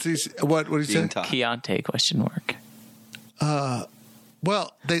 Parentheses. What did you say? Keontae, question mark.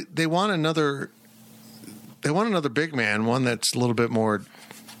 Well, they want another big man, one that's a little bit more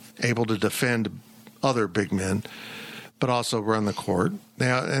able to defend other big men, but also run the court.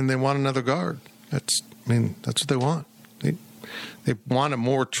 And they want another guard. That's what they want. They want a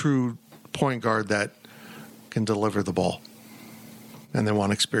more true point guard that can deliver the ball, and they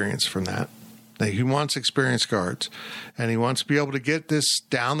want experience from that. He wants experienced guards, and he wants to be able to get this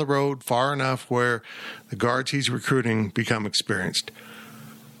down the road far enough where the guards he's recruiting become experienced.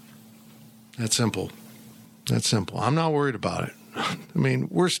 That's simple. I'm not worried about it. I mean,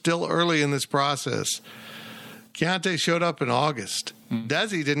 we're still early in this process. Keontae showed up in August.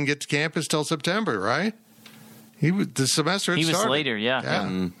 Desi didn't get to campus till September, right? The semester had started. He was later,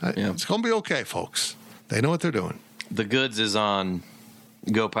 yeah. It's going to be okay, folks. They know what they're doing. The goods is on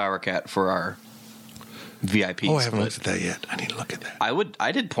Go PowerCat for our VIPs. Oh, I haven't looked at that yet. I need to look at that.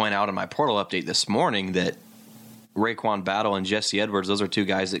 I did point out in my portal update this morning that Raekwon Battle and Jesse Edwards, those are two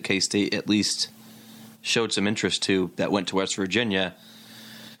guys that K-State at least showed some interest to that went to West Virginia.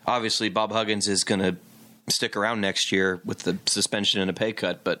 Obviously, Bob Huggins is going to stick around next year with the suspension and a pay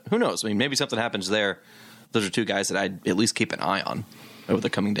cut, but who knows? I mean, maybe something happens there. Those are two guys that I'd at least keep an eye on over the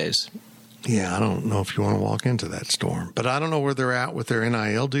coming days. Yeah, I don't know if you want to walk into that storm, but I don't know where they're at with their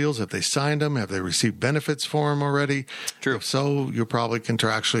NIL deals. Have they signed them? Have they received benefits for them already? True. If so, you're probably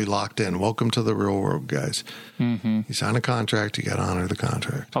contractually locked in. Welcome to the real world, guys. Mm-hmm. You sign a contract, you got to honor the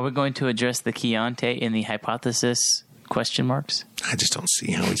contract. Are we going to address the Keontae in the hypothesis question marks? I just don't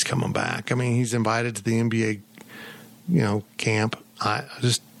see how he's coming back. I mean, he's invited to the NBA, camp. I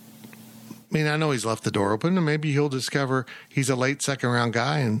know he's left the door open, and maybe he'll discover he's a late second-round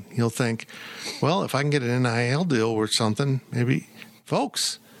guy, and he'll think, well, if I can get an NIL deal or something, maybe,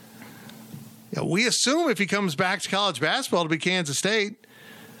 folks, we assume if he comes back to college basketball to be Kansas State,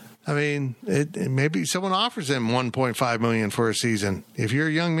 I mean, maybe someone offers him $1.5 million for a season. If you're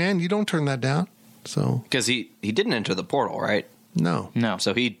a young man, you don't turn that down. So because he didn't enter the portal, right? No.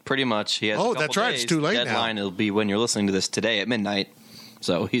 So he pretty much he has. Oh, a couple that's right. days. It's too late now. Deadline will be when you're listening to this today at midnight.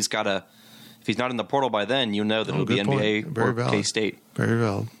 So he's got to. If he's not in the portal by then, you know that it'll be NBA or K-State. Very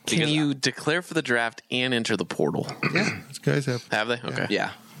valid. Can you declare for the draft and enter the portal? Yeah, these guys have. Have they? Okay.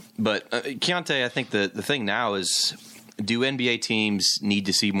 Yeah. But Keontae, I think the thing now is, do NBA teams need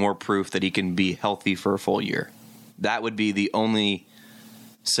to see more proof that he can be healthy for a full year? That would be the only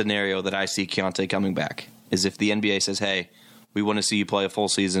scenario that I see Keontae coming back, is if the NBA says, hey, we want to see you play a full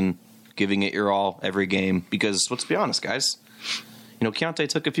season, giving it your all every game. Because let's be honest, guys, Keontae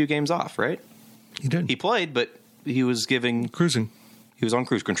took a few games off, right? He did. He played, but he was cruising. He was on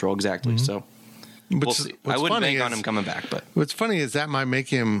cruise control, exactly. Mm-hmm. So we'll see. I wouldn't bank on him coming back. But what's funny is that might make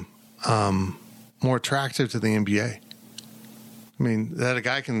him more attractive to the NBA. I mean, that a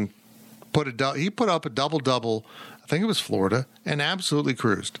guy can he put up a double-double, I think it was Florida, and absolutely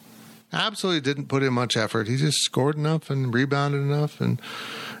cruised. Absolutely didn't put in much effort. He just scored enough and rebounded enough and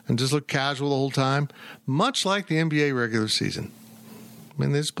just looked casual the whole time, much like the NBA regular season. I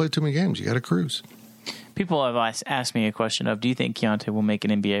mean, they just play too many games. You got to cruise. People have asked me a question of, do you think Keontae will make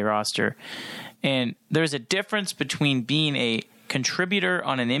an NBA roster? And there's a difference between being a contributor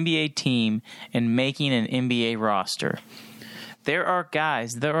on an NBA team and making an NBA roster. There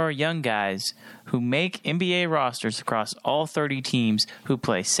are young guys who make NBA rosters across all 30 teams who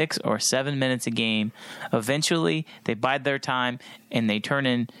play 6 or 7 minutes a game. Eventually, they bide their time and they turn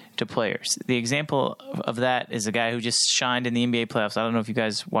into players. The example of that is a guy who just shined in the NBA playoffs. I don't know if you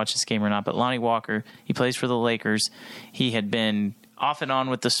guys watch this game or not, but Lonnie Walker, he plays for the Lakers. He had been off and on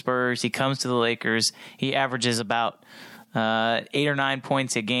with the Spurs. He comes to the Lakers. He averages about 8 or 9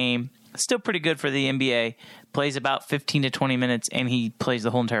 points a game. Still pretty good for the NBA. Plays about 15 to 20 minutes, and he plays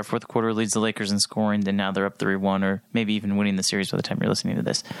the whole entire fourth quarter, leads the Lakers in scoring. Then now they're up 3-1, or maybe even winning the series by the time you're listening to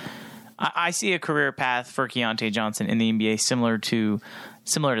this. I see a career path for Keontae Johnson in the NBA similar to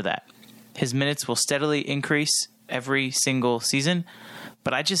that. His minutes will steadily increase every single season,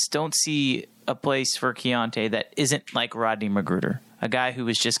 but I just don't see a place for Keontae that isn't like Rodney Magruder, a guy who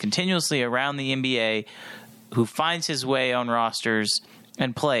is just continuously around the NBA, who finds his way on rosters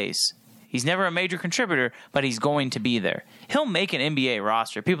and plays. He's never a major contributor, but he's going to be there. He'll make an NBA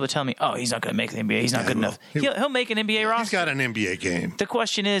roster. People are telling me, oh, he's not going to make the NBA. He's not good enough. He'll make an NBA roster. He's got an NBA game. The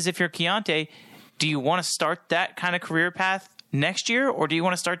question is, if you're Keontae, do you want to start that kind of career path next year, or do you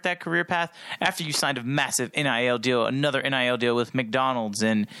want to start that career path after you signed a massive NIL deal, another NIL deal with McDonald's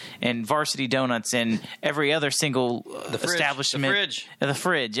and Varsity Donuts and every other single establishment? The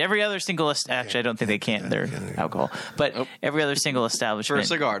fridge. Every other single actually, I don't think they can't. They're alcohol. But every other single establishment for a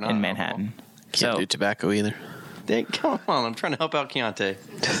cigar, in Manhattan. Can't do tobacco either. Come on, I'm trying to help out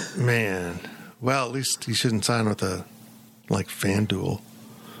Keontae. Man. Well, at least he shouldn't sign with FanDuel.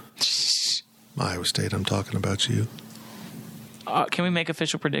 Iowa State, I'm talking about you. Can we make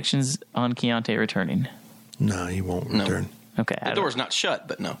official predictions on Keontae returning? No, he won't return. Okay. The door's not shut,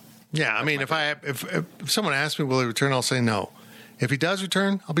 but no. Yeah, I mean, if someone asks me, will he return, I'll say no. If he does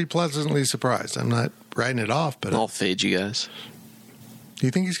return, I'll be pleasantly surprised. I'm not writing it off, but I'll fade you guys. Do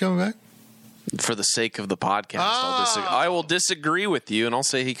you think he's coming back? For the sake of the podcast, I will disagree with you, and I'll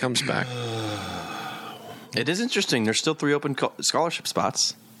say he comes back. It is interesting. There's still 3 open scholarship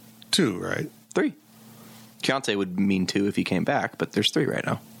spots. 2, right? 3. Keontae would mean 2 if he came back, but there's 3 right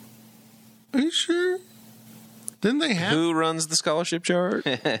now. Are you sure? Didn't they have... Who runs the scholarship chart?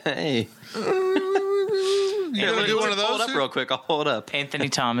 Hey. You gonna do one of those? Hold up real quick. I'll pull it up. Anthony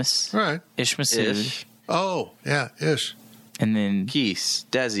Thomas. Right. Ish Masood. Ish. Oh, yeah, Ish. And then... Keese,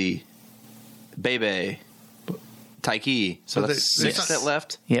 Desi, Bebe, Taiki. So that's 6 that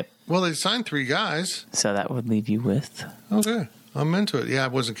left. Yep. Well, they signed 3 guys. So that would leave you with... Okay. I'm into it. Yeah, I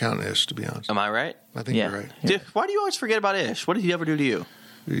wasn't counting Ish, to be honest. Am I right? I think you're right. Dude, why do you always forget about Ish? What did he ever do to you?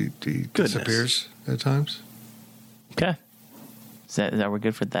 He disappears at times. Okay. Is that we're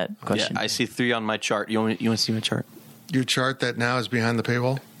good for that question? Yeah, I see 3 on my chart. You want to see my chart? Your chart that now is behind the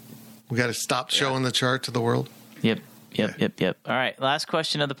paywall? We got to stop showing the chart to the world? Yep. All right, last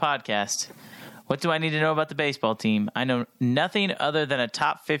question of the podcast. What do I need to know about the baseball team? I know nothing other than a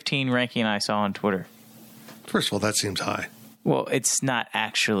top 15 ranking I saw on Twitter. First of all, that seems high. Well, it's not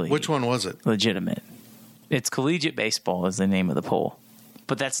actually. Which one was it? Legitimate. It's collegiate baseball is the name of the poll.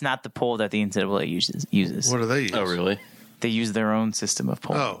 But that's not the poll that the NCAA uses. What do they use? Oh, really? They use their own system of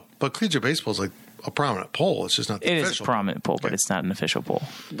poll. Oh, but collegiate baseball is like a prominent poll. It's just not the official. It is a prominent poll, but it's not an official poll.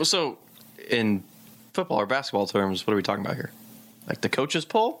 Well, so in football or basketball terms, what are we talking about here? Like the coaches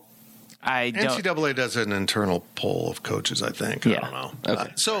poll? NCAA does an internal poll of coaches, I think. Yeah. I don't know.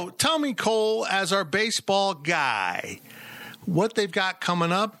 Okay. So tell me, Cole, as our baseball guy, what they've got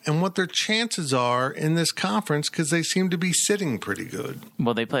coming up and what their chances are in this conference, because they seem to be sitting pretty good.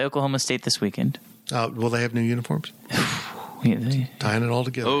 Well, they play Oklahoma State this weekend. Will they have new uniforms? Tying it all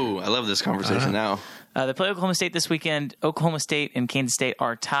together. Oh, I love this conversation now. They play Oklahoma State this weekend. Oklahoma State and Kansas State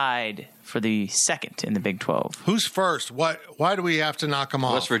are tied for the second in the Big 12. Who's first? Why do we have to knock them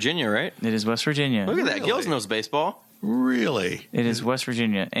off? West Virginia, right? It is West Virginia. Look at that. Gills knows baseball. Really? It is West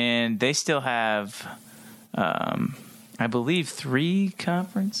Virginia. And they still have, I believe, 3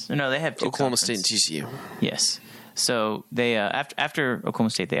 conference. No, they have 2 Oklahoma conference. State and TCU. Yes. So they after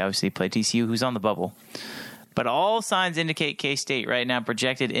Oklahoma State, they obviously play TCU, who's on the bubble. But all signs indicate K-State right now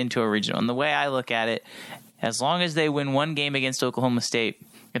projected into a regional. And the way I look at it, as long as they win 1 game against Oklahoma State,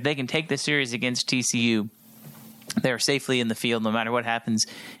 if they can take the series against TCU, they're safely in the field no matter what happens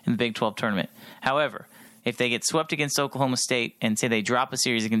in the Big 12 tournament. However, if they get swept against Oklahoma State and say they drop a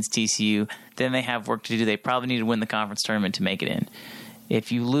series against TCU, then they have work to do. They probably need to win the conference tournament to make it in.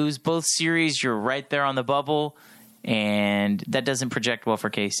 If you lose both series, you're right there on the bubble, and that doesn't project well for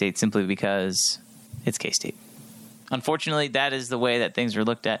K-State simply because it's K-State. Unfortunately, that is the way that things are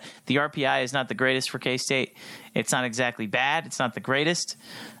looked at. The RPI is not the greatest for K-State. It's not exactly bad. It's not the greatest.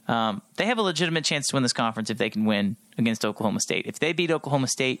 They have a legitimate chance to win this conference if they can win against Oklahoma State. If they beat Oklahoma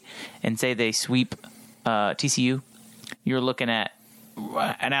State and say they sweep TCU, you're looking at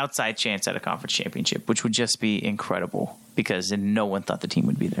an outside chance at a conference championship, which would just be incredible because no one thought the team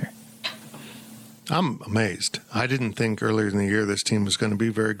would be there. I'm amazed. I didn't think earlier in the year this team was going to be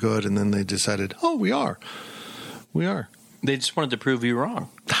very good, and then they decided, oh, we are. We are. They just wanted to prove you wrong.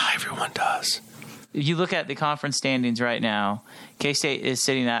 Everyone does. You look at the conference standings right now. K-State is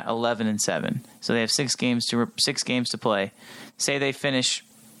sitting at 11-7, so they have 6 games to play. Say they finish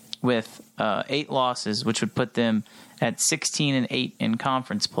with 8 losses, which would put them at 16-8 in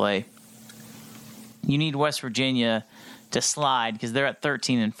conference play. You need West Virginia to slide because they're at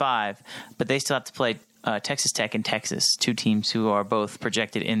 13-5, but they still have to play Texas Tech and Texas, 2 teams who are both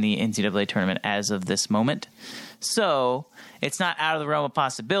projected in the NCAA tournament as of this moment. So it's not out of the realm of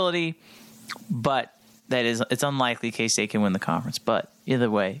possibility, but it's unlikely K-State can win the conference. But either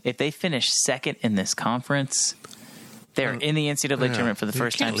way, if they finish second in this conference, they're in the NCAA tournament for the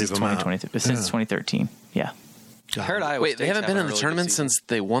first time since 2013. Yeah. I heard Iowa Wait, they haven't been in the tournament since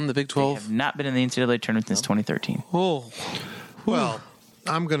they won the Big 12? They have not been in the NCAA tournament since 2013. Oh. Well,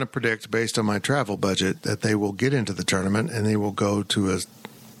 I'm going to predict, based on my travel budget, that they will get into the tournament and they will go to a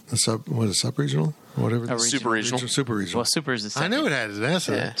sub-regional? Whatever. Super regional. Super regional. Well, Super is the second. I knew it had an S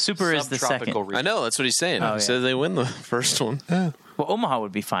in it. Super is the second. Region. I know, that's what he's saying. He said they win the first one. Yeah. Well, Omaha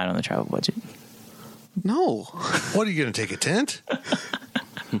would be fine on the travel budget. No. What, are you going to take a tent?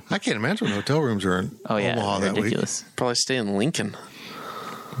 I can't imagine what hotel rooms are in Omaha that ridiculous. week. Probably stay in Lincoln.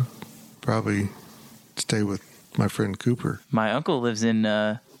 Probably stay with my friend Cooper. My uncle lives in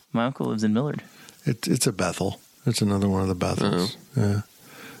Millard. It's a Bethel. It's another one of the Bethels. I'll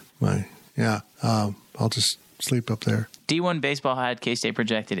just sleep up there. D1 baseball had K-State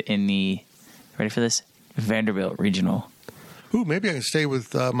projected in the, ready for this, Vanderbilt Regional. Ooh, maybe I can stay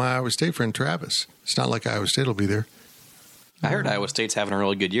with my Iowa State friend Travis. It's not like Iowa State will be there. I heard Iowa State's having a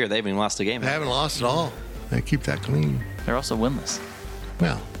really good year. They haven't even lost a game. They haven't lost at all. They keep that clean. They're also winless.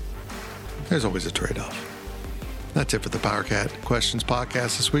 Well, there's always a trade-off. That's it for the Powercat Questions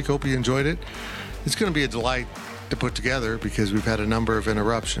podcast this week. Hope you enjoyed it. It's going to be a delight to put together because we've had a number of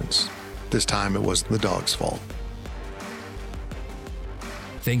interruptions. This time it wasn't the dog's fault.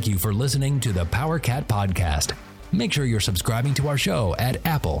 Thank you for listening to the Powercat podcast. Make sure you're subscribing to our show at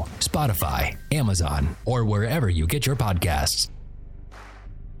Apple, Spotify, Amazon, or wherever you get your podcasts.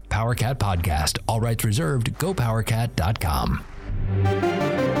 Powercat Podcast. All rights reserved. GoPowercat.com.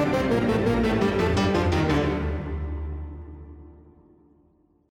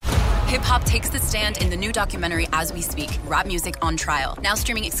 Hip-hop takes the stand in the new documentary As We Speak, Rap Music on Trial, now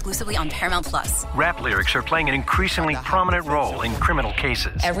streaming exclusively on Paramount+. Rap lyrics are playing an increasingly prominent role in criminal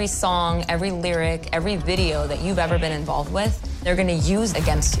cases. Every song, every lyric, every video that you've ever been involved with, they're going to use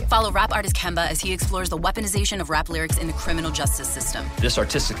against you. Follow rap artist Kemba as he explores the weaponization of rap lyrics in the criminal justice system. This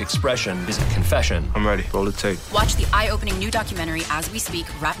artistic expression is a confession. I'm ready. Roll the tape. Watch the eye-opening new documentary As We Speak,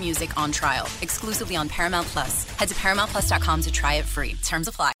 Rap Music on Trial, exclusively on Paramount+. Head to ParamountPlus.com to try it free. Terms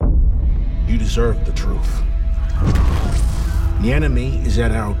apply. You deserve the truth. The enemy is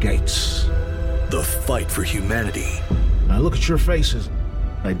at our gates. The fight for humanity. I look at your faces.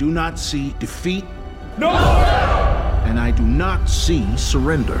 I do not see defeat. No! And I do not see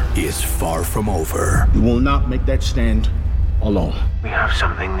surrender. Is far from over. You will not make that stand alone. We have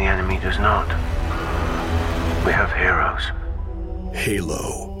something the enemy does not. We have heroes.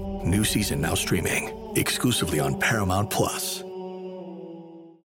 Halo. New season now streaming exclusively on Paramount+.